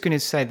 I was just going to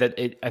say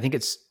that I think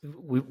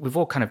we've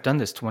all kind of done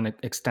this to one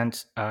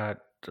extent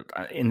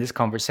in this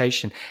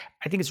conversation.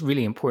 I think it's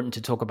really important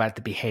to talk about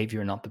the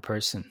behavior, not the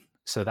person.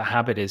 So the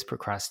habit is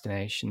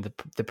procrastination.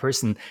 The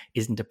person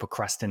isn't a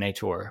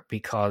procrastinator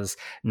because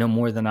no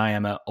more than I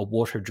am a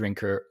water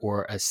drinker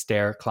or a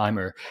stair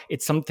climber.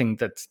 It's something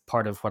that's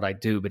part of what I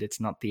do, but it's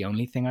not the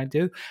only thing I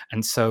do.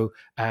 And so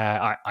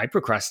I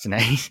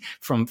procrastinate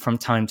from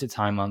time to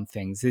time on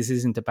things. This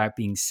isn't about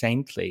being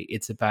saintly.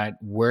 It's about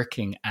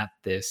working at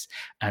this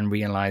and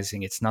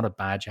realizing it's not a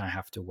badge I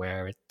have to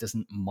wear. It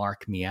doesn't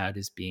mark me out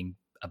as being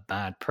a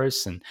bad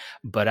person,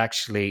 but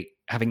actually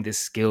having the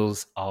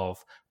skills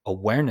of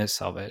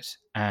awareness of it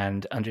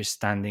and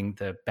understanding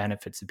the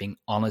benefits of being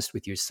honest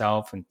with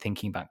yourself and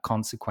thinking about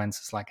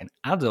consequences like an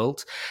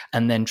adult,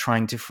 and then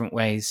trying different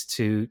ways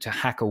to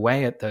hack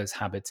away at those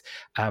habits.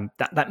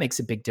 That makes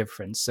a big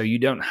difference. So you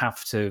don't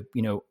have to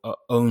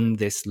own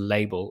this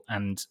label,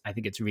 and I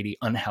think it's really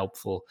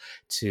unhelpful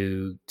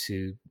to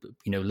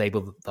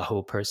label the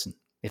whole person,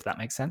 if that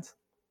makes sense.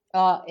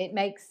 It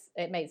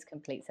makes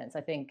complete sense.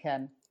 I think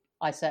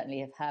I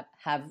certainly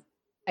have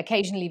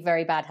occasionally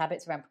very bad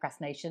habits around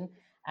procrastination,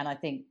 and I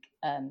think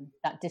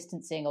that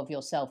distancing of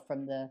yourself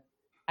from the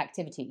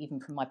activity, even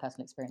from my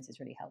personal experience, is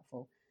really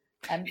helpful.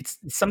 It's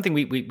something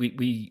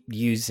we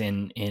use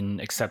in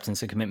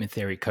acceptance and commitment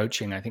theory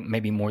coaching. I think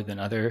maybe more than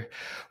other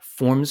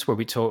forms where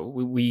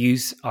we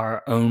use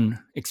our own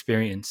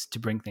experience to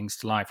bring things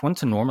to life. One,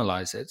 to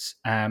normalize it,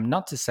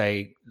 not to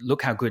say,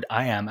 look how good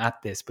I am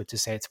at this, but to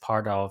say it's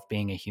part of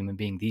being a human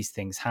being. These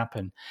things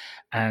happen.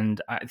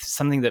 And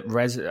something that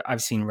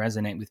I've seen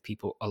resonate with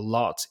people a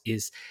lot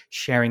is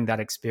sharing that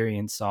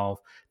experience of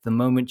the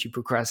moment you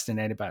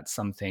procrastinate about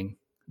something,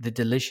 the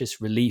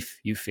delicious relief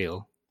you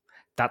feel.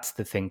 That's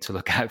the thing to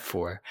look out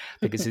for,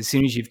 because as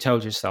soon as you've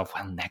told yourself,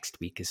 well, next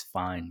week is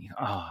fine,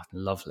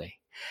 lovely.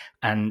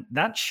 And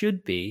that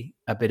should be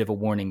a bit of a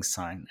warning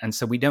sign. And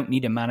so we don't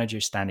need a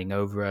manager standing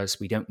over us.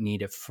 We don't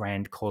need a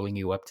friend calling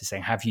you up to say,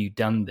 have you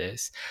done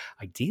this?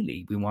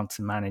 Ideally, we want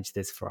to manage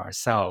this for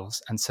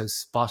ourselves. And so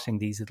spotting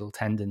these little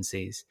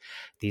tendencies,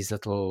 these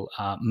little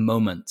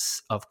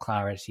moments of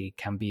clarity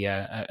can be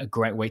a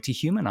great way to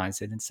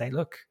humanize it and say,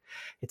 look,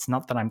 it's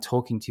not that I'm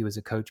talking to you as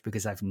a coach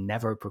because I've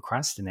never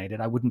procrastinated.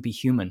 I wouldn't be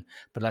human.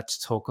 But let's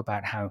talk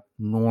about how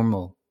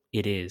normal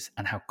it is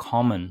and how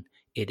common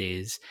it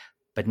is.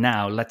 But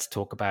now let's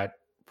talk about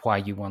why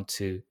you want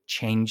to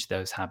change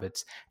those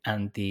habits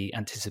and the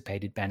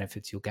anticipated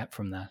benefits you'll get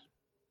from that.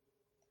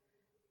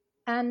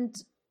 And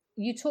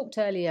you talked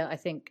earlier, I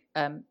think,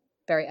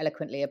 very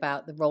eloquently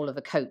about the role of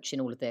a coach in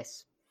all of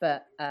this.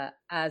 But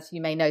as you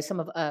may know,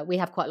 we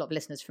have quite a lot of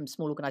listeners from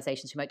small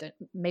organizations who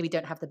maybe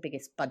don't have the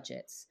biggest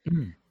budgets.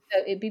 Mm. So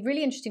it'd be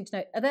really interesting to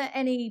know, are there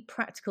any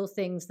practical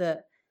things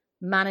that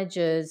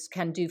managers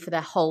can do for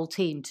their whole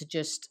team to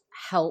just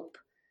help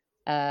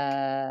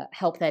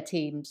their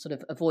team sort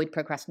of avoid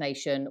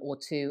procrastination or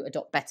to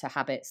adopt better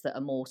habits that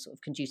are more sort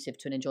of conducive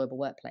to an enjoyable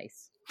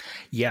workplace?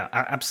 Yeah,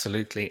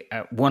 absolutely.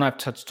 One I've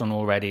touched on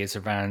already is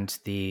around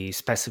the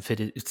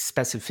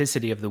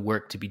specificity of the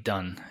work to be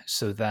done,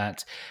 so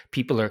that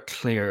people are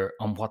clear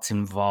on what's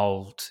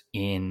involved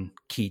in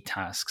key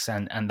tasks.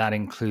 And that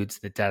includes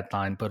the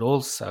deadline, but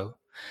also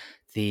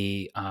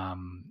the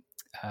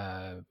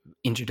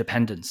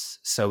interdependence.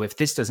 So if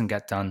this doesn't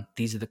get done,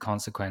 these are the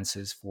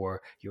consequences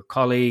for your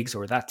colleagues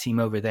or that team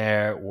over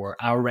there or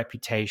our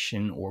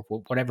reputation or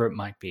whatever it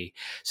might be,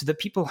 so that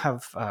people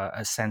have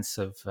a sense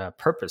of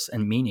purpose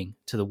and meaning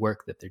to the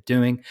work that they're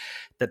doing,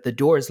 that the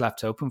door is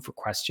left open for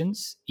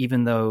questions,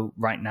 even though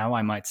right now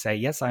I might say,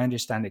 yes, I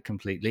understand it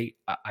completely.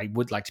 I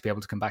would like to be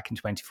able to come back in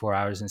 24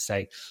 hours and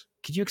say,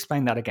 could you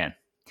explain that again?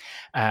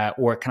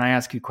 Or can I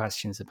ask you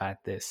questions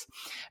about this?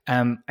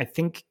 I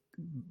think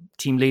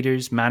team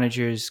leaders,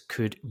 managers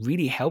could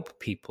really help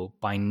people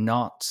by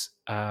not,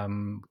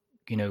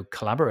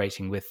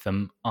 collaborating with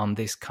them on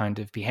this kind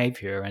of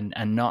behavior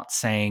and not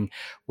saying,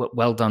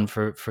 well done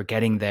for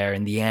getting there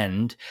in the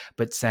end,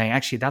 but saying,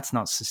 actually, that's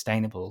not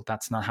sustainable.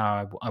 That's not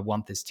how I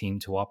want this team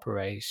to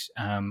operate.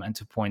 And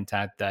to point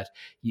out that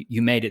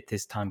you made it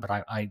this time, but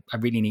I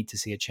really need to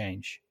see a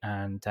change.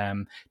 And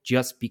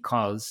just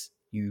because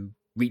you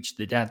reached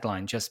the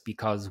deadline, just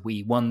because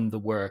we won the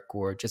work,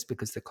 or just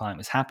because the client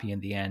was happy in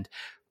the end,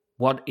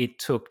 what it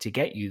took to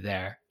get you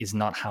there is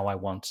not how I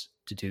want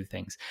to do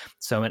things.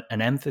 So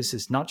an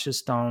emphasis not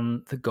just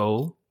on the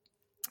goal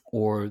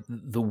or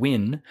the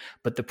win,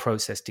 but the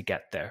process to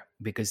get there,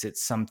 because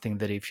it's something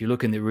that if you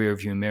look in the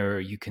rearview mirror,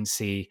 you can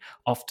see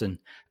often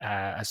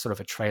a sort of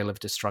a trail of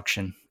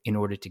destruction in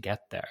order to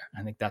get there.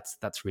 I think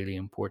that's really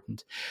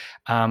important.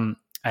 And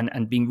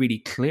being really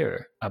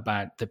clear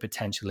about the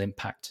potential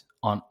impact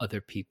on other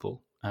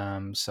people.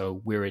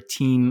 So we're a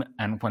team,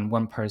 and when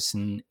one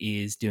person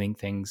is doing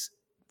things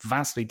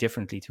vastly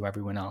differently to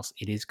everyone else,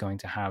 it is going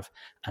to have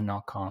a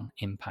knock-on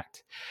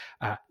impact.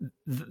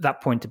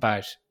 That point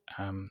about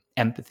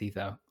empathy,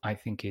 though, I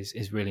think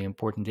is really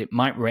important. It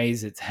might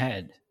raise its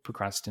head,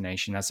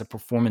 procrastination, as a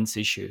performance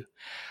issue,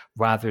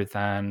 rather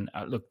than,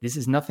 look, this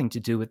is nothing to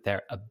do with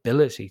their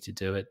ability to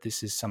do it.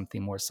 This is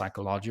something more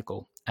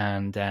psychological.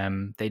 And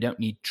they don't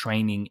need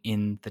training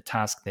in the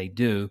task they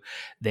do.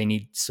 They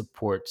need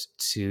support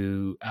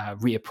to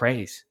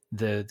reappraise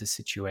the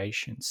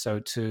situation. So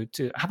to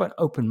have an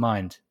open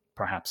mind,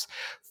 perhaps,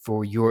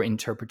 for your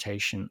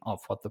interpretation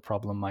of what the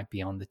problem might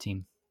be on the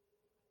team.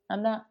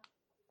 And that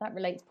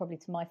relates probably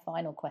to my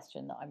final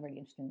question that I'm really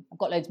interested in. I've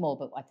got loads more,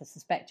 but I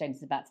suspect James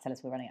is about to tell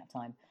us we're running out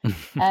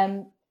of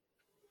time.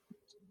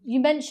 You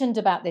mentioned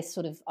about this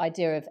sort of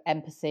idea of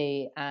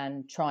empathy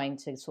and trying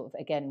to sort of,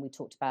 again, we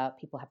talked about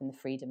people having the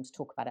freedom to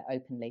talk about it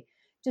openly.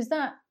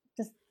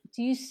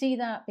 Do you see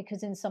that?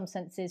 Because in some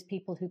senses,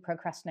 people who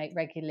procrastinate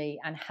regularly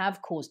and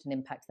have caused an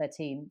impact to their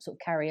team sort of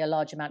carry a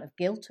large amount of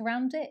guilt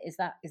around it. Is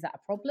that a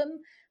problem?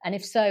 And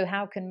if so,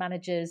 how can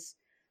managers,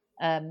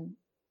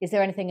 is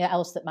there anything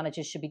else that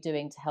managers should be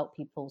doing to help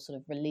people sort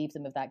of relieve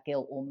them of that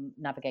guilt or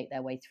navigate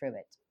their way through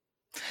it?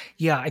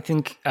 Yeah, I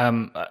think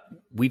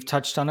we've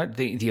touched on it,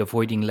 the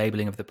avoiding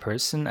labeling of the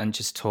person and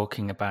just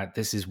talking about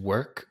this is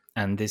work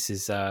and this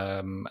is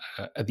a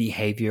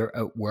behavior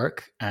at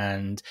work,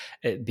 and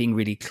being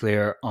really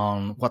clear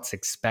on what's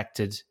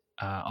expected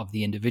of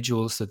the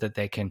individual so that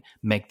they can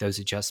make those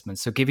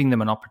adjustments. So giving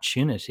them an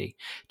opportunity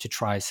to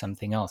try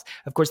something else.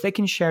 Of course, they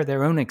can share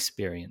their own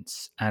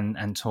experience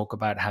and talk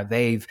about how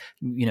they've,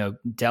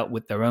 dealt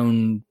with their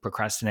own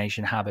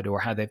procrastination habit or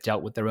how they've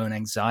dealt with their own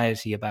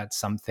anxiety about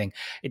something.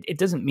 It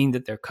doesn't mean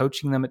that they're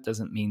coaching them. It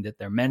doesn't mean that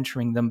they're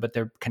mentoring them, but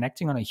they're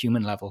connecting on a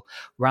human level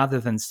rather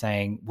than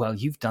saying, well,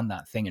 you've done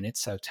that thing and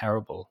it's so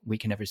terrible, we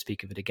can never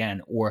speak of it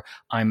again. Or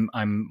I'm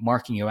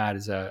marking you out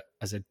as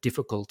a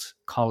difficult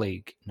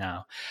colleague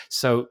now.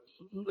 So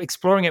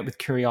exploring it with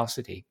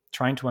curiosity,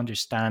 trying to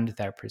understand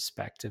their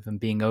perspective and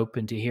being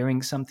open to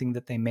hearing something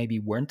that they maybe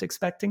weren't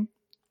expecting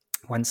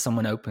when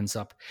someone opens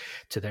up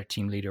to their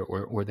team leader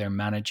or their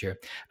manager,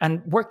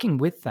 and working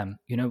with them,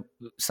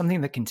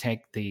 something that can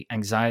take the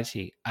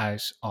anxiety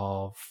out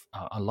of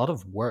a lot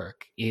of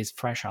work is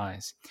fresh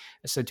eyes.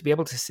 So to be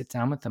able to sit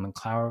down with them and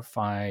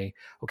clarify,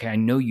 okay, I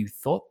know you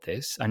thought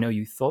this, I know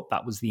you thought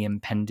that was the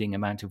impending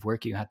amount of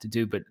work you had to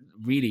do, but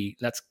really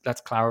let's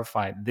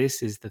clarify,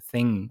 this is the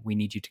thing we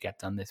need you to get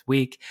done this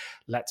week.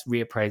 Let's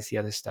reappraise the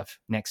other stuff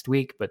next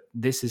week, but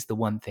this is the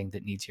one thing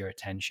that needs your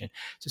attention.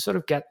 To sort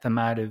of get them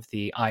out of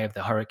the eye of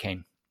the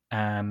hurricane.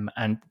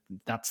 And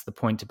that's the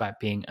point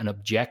about being an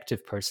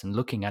objective person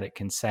looking at it,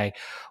 can say,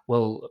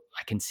 well,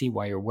 I can see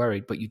why you're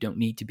worried, but you don't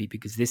need to be,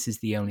 because this is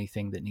the only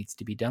thing that needs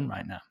to be done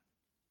right now.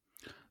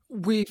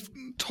 We've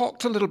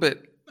talked a little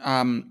bit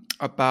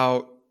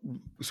about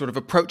sort of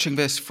approaching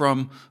this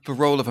from the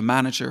role of a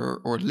manager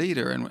or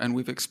leader, and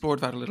we've explored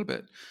that a little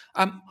bit.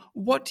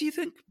 What do you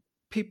think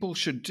people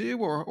should do,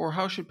 or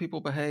how should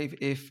people behave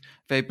if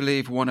they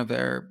believe one of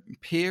their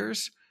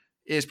peers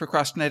is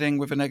procrastinating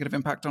with a negative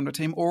impact on the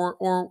team,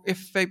 or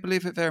if they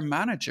believe that their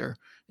manager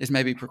is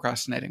maybe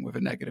procrastinating with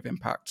a negative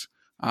impact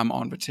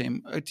on the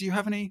team? Do you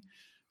have any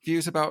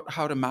views about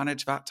how to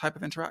manage that type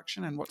of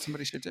interaction and what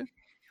somebody should do?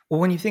 Well,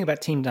 when you think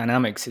about team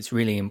dynamics, it's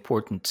really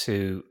important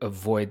to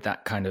avoid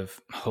that kind of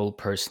whole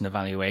person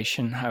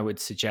evaluation, I would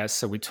suggest.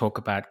 So we talk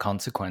about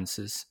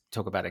consequences,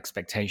 talk about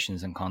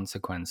expectations and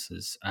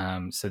consequences.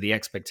 So the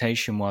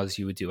expectation was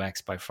you would do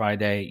X by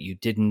Friday. You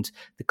didn't.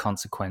 The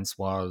consequence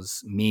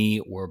was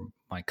me or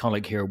my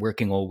colleague here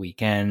working all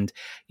weekend.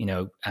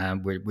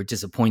 We're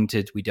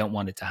disappointed. We don't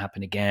want it to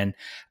happen again.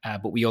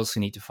 But we also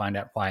need to find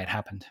out why it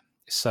happened.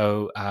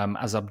 So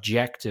as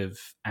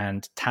objective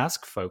and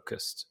task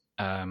focused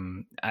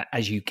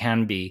as you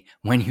can be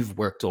when you've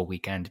worked all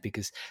weekend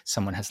because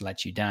someone has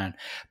let you down,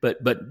 but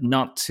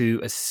not to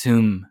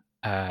assume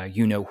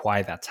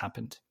why that's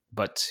happened,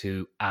 but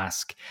to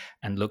ask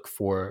and look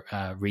for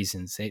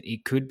reasons.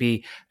 It could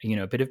be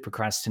a bit of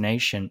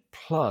procrastination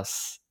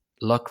plus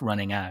luck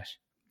running out.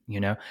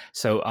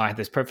 So I had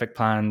this perfect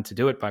plan to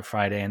do it by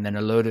Friday, and then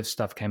a load of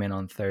stuff came in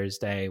on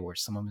Thursday where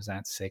someone was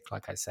out sick,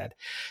 like I said.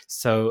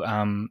 So,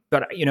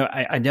 but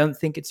I don't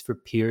think it's for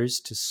peers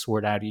to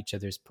sort out each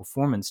other's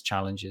performance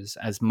challenges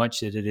as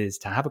much as it is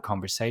to have a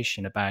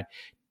conversation about,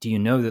 do you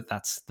know that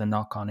that's the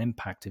knock-on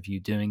impact of you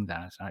doing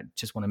that? I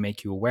just want to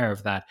make you aware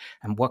of that.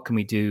 And what can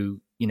we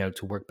do,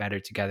 to work better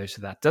together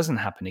so that doesn't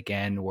happen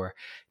again? Or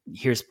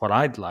here's what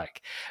I'd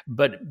like.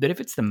 But if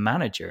it's the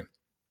manager,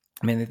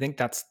 I think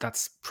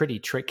that's pretty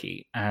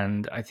tricky.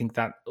 And I think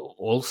that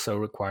also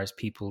requires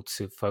people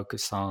to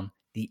focus on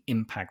the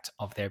impact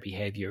of their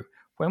behavior.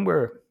 When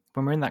we're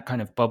in that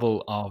kind of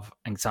bubble of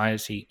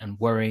anxiety and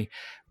worry,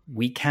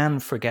 we can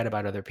forget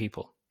about other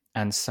people.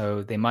 And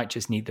so they might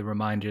just need the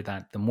reminder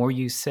that the more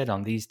you sit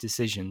on these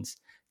decisions,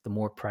 the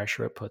more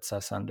pressure it puts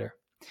us under.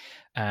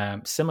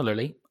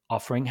 Similarly,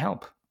 offering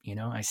help.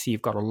 I see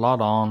you've got a lot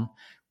on.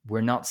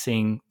 We're not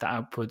seeing the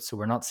output, so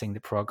we're not seeing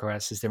the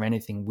progress. Is there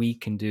anything we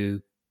can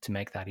do to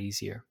make that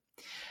easier?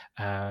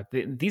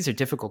 These are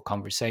difficult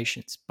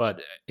conversations,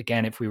 but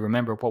again, if we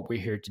remember what we're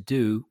here to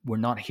do, we're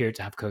not here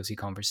to have cozy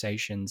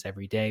conversations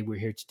every day. We're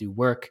here to do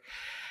work,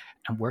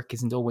 and work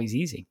isn't always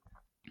easy.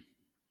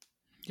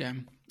 Yeah.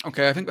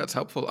 Okay, I think that's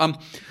helpful.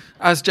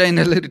 As Jane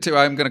alluded to,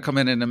 I'm going to come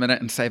in a minute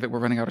and say that we're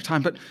running out of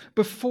time. But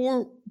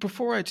before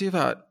I do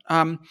that,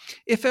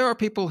 if there are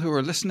people who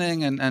are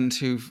listening and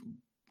who've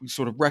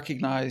sort of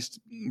recognized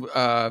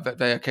that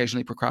they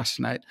occasionally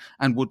procrastinate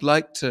and would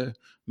like to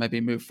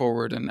maybe move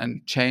forward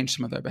and change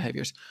some of their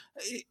behaviors.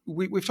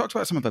 We've talked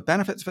about some of the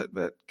benefits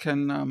that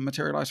can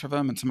materialize for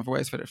them and some of the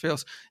ways that it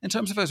feels. In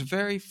terms of those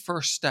very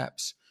first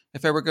steps,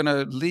 if they were going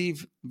to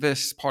leave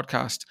this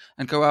podcast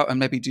and go out and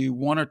maybe do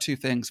one or two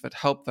things that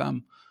help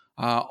them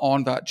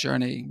on that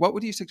journey, what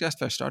would you suggest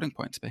their starting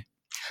points be?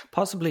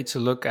 Possibly to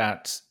look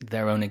at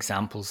their own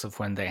examples of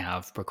when they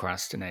have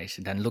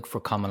procrastinated and look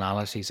for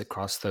commonalities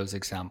across those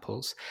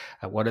examples.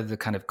 What are the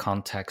kind of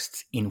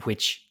contexts in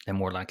which they're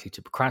more likely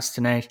to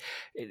procrastinate?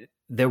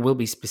 There will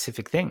be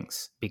specific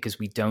things because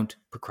we don't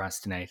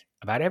procrastinate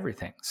about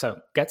everything. So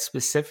get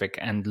specific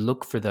and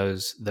look for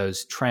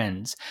those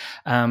trends,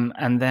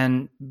 and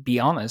then be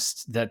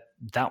honest that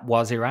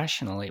was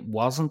irrational. It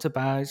wasn't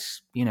about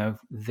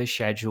the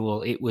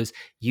schedule. It was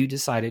you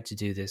decided to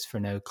do this for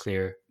no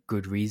clear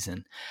good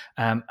reason,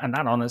 and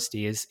that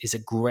honesty is a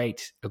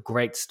great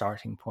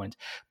starting point.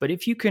 But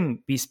if you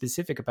can be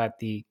specific about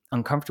the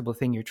uncomfortable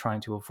thing you're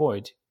trying to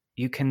avoid,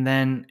 you can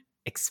then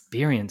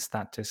experience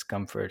that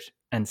discomfort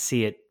and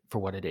see it for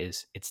what it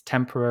is. It's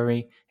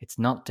temporary. It's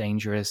not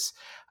dangerous.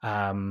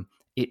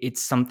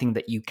 It's something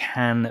that you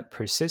can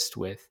persist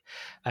with.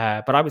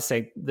 But I would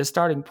say the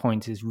starting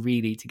point is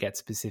really to get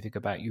specific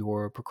about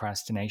your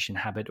procrastination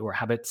habit or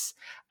habits,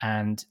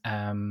 and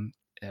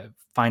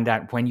find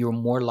out when you're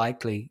more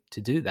likely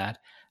to do that.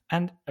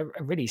 And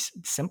a really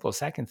simple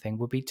second thing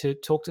would be to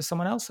talk to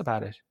someone else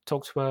about it.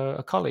 Talk to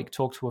a colleague,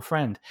 talk to a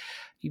friend.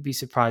 You'd be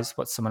surprised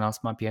what someone else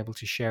might be able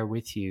to share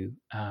with you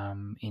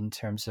in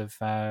terms of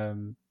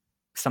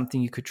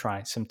something you could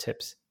try, some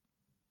tips.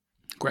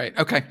 Great.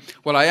 Okay.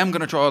 Well, I am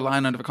going to draw a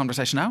line under the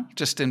conversation now,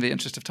 just in the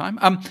interest of time.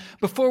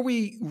 Before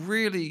we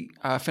really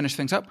finish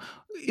things up,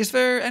 is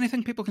there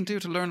anything people can do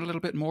to learn a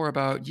little bit more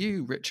about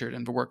you, Richard,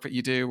 and the work that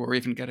you do, or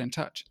even get in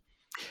touch?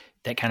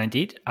 They can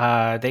indeed.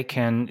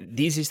 The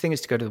easiest thing is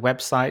to go to the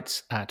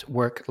website at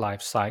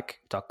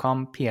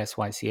worklifepsych.com,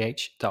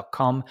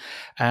 psych.com.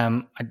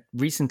 I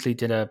recently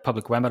did a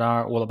public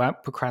webinar all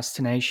about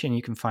procrastination.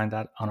 You can find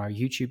that on our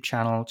YouTube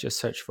channel. Just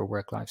search for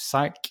Work Life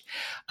Psych.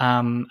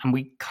 And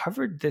we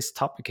covered this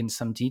topic in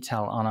some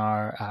detail on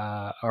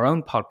our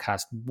own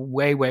podcast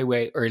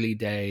way early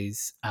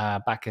days,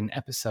 back in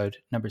episode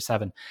number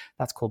 7.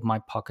 That's called My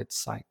Pocket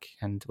Psych.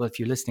 And well, if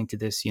you're listening to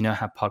this, you know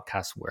how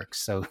podcasts work.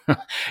 So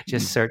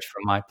just search for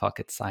My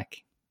Pocket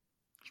Psych.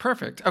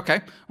 Perfect.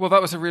 Okay. Well,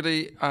 that was a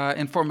really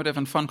informative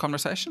and fun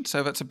conversation.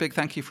 So that's a big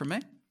thank you from me.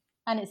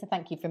 And it's a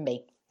thank you from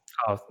me.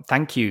 Oh,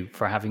 thank you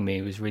for having me.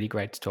 It was really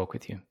great to talk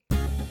with you.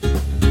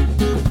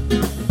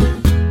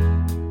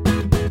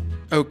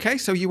 Okay,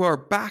 so you are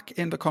back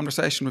in the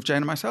conversation with Jane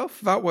and myself.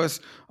 That was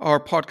our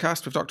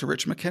podcast with Dr.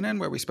 Richard MacKinnon,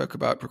 where we spoke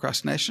about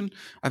procrastination.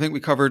 I think we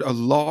covered a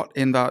lot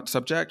in that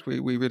subject. We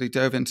really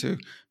dove into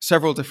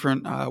several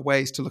different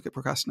ways to look at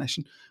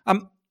procrastination.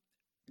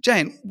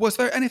 Jane, was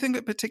there anything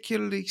that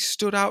particularly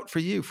stood out for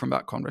you from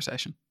that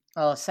conversation?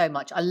 Oh, so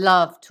much. I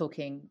love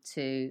talking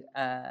to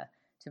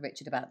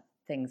Richard about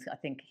things. I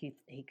think he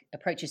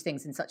approaches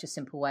things in such a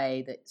simple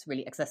way that's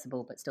really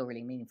accessible but still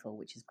really meaningful,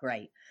 which is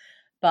great.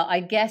 But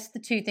I guess the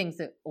two things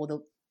the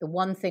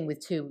one thing with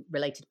two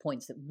related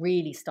points that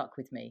really stuck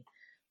with me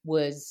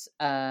was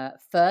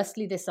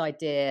firstly this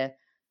idea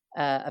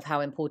of how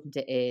important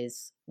it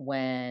is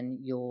when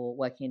you're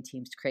working in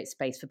teams to create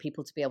space for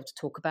people to be able to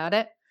talk about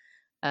it.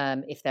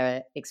 If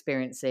they're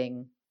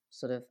experiencing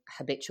sort of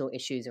habitual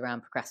issues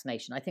around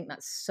procrastination. I think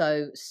that's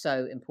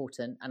so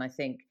important. And I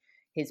think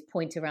his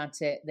point around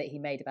it that he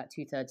made about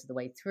 2/3 of the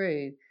way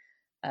through,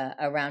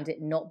 around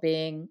it not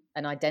being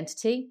an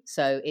identity.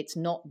 So it's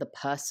not the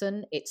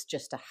person, it's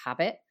just a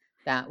habit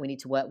that we need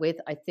to work with,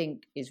 I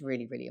think is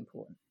really, really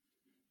important.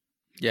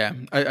 Yeah,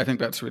 I think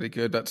that's really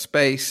good. That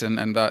space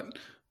and that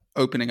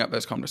opening up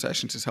those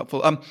conversations is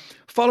helpful.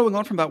 Following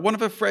on from that, one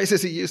of the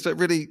phrases he used that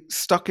really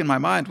stuck in my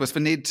mind was the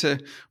need to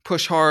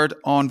push hard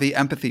on the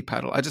empathy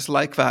pedal. I just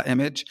like that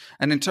image.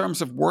 And in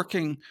terms of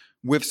working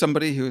with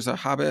somebody who has a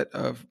habit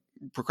of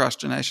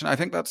procrastination, I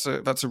think that's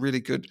a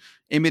really good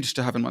image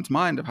to have in one's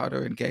mind of how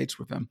to engage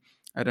with them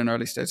at an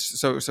early stage.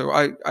 So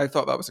I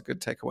thought that was a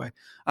good takeaway.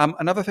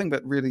 Another thing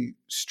that really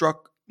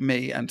struck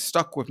me and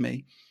stuck with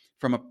me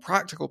from a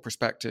practical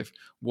perspective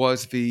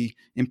was the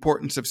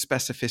importance of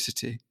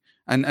specificity.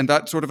 And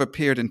that sort of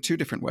appeared in two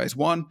different ways.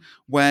 One,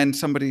 when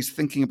somebody's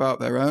thinking about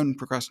their own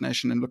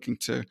procrastination and looking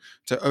to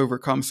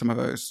overcome some of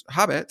those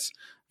habits,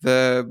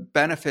 the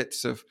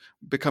benefits of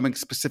becoming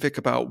specific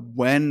about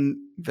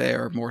when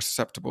they're more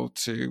susceptible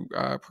to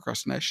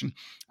procrastination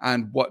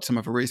and what some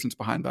of the reasons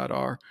behind that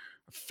are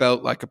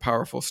felt like a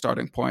powerful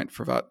starting point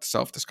for that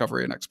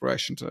self-discovery and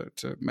exploration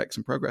to make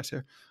some progress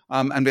here.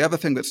 And the other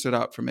thing that stood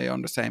out for me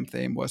on the same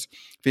theme was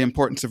the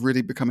importance of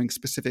really becoming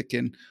specific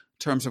in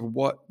terms of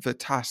what the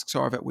tasks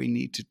are that we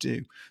need to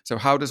do. So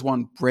how does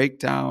one break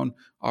down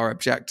our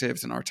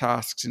objectives and our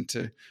tasks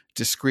into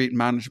discrete,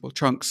 manageable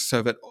chunks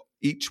so that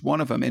each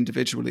one of them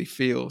individually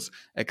feels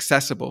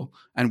accessible,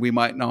 and we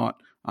might not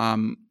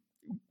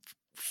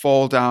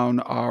fall down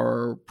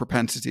our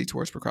propensity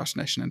towards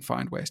procrastination and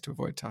find ways to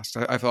avoid tasks.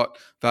 I thought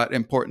that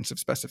importance of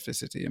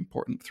specificity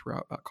important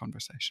throughout that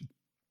conversation.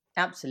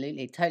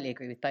 Absolutely. Totally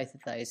agree with both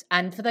of those.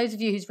 And for those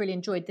of you who's really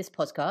enjoyed this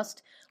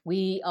podcast,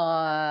 we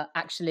are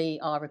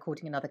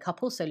recording another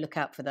couple. So look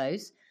out for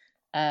those.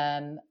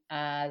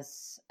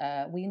 As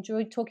we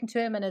enjoyed talking to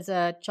him, and as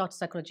a chartered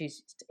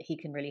psychologist, he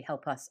can really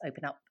help us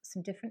open up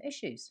some different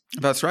issues.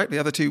 That's right. The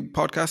other two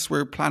podcasts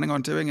we're planning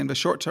on doing in the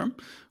short term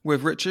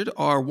with Richard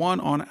are one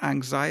on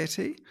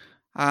anxiety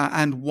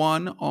and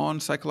one on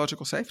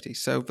psychological safety.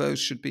 So those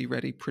should be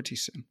ready pretty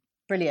soon.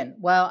 Brilliant.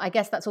 Well, I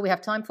guess that's all we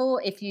have time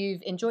for. If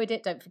you've enjoyed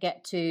it, don't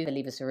forget to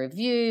leave us a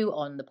review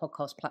on the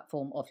podcast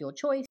platform of your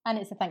choice. And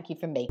it's a thank you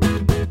from me.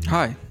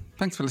 Hi.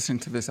 Thanks for listening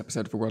to this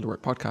episode of the World of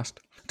Work podcast.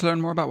 To learn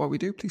more about what we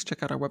do, please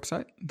check out our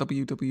website,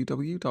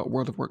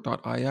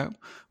 www.worldofwork.io,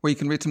 where you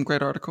can read some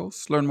great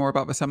articles, learn more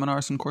about the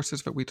seminars and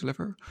courses that we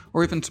deliver,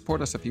 or even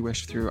support us if you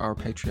wish through our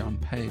Patreon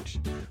page.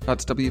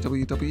 That's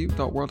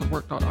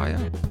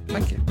www.worldofwork.io.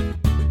 Thank you.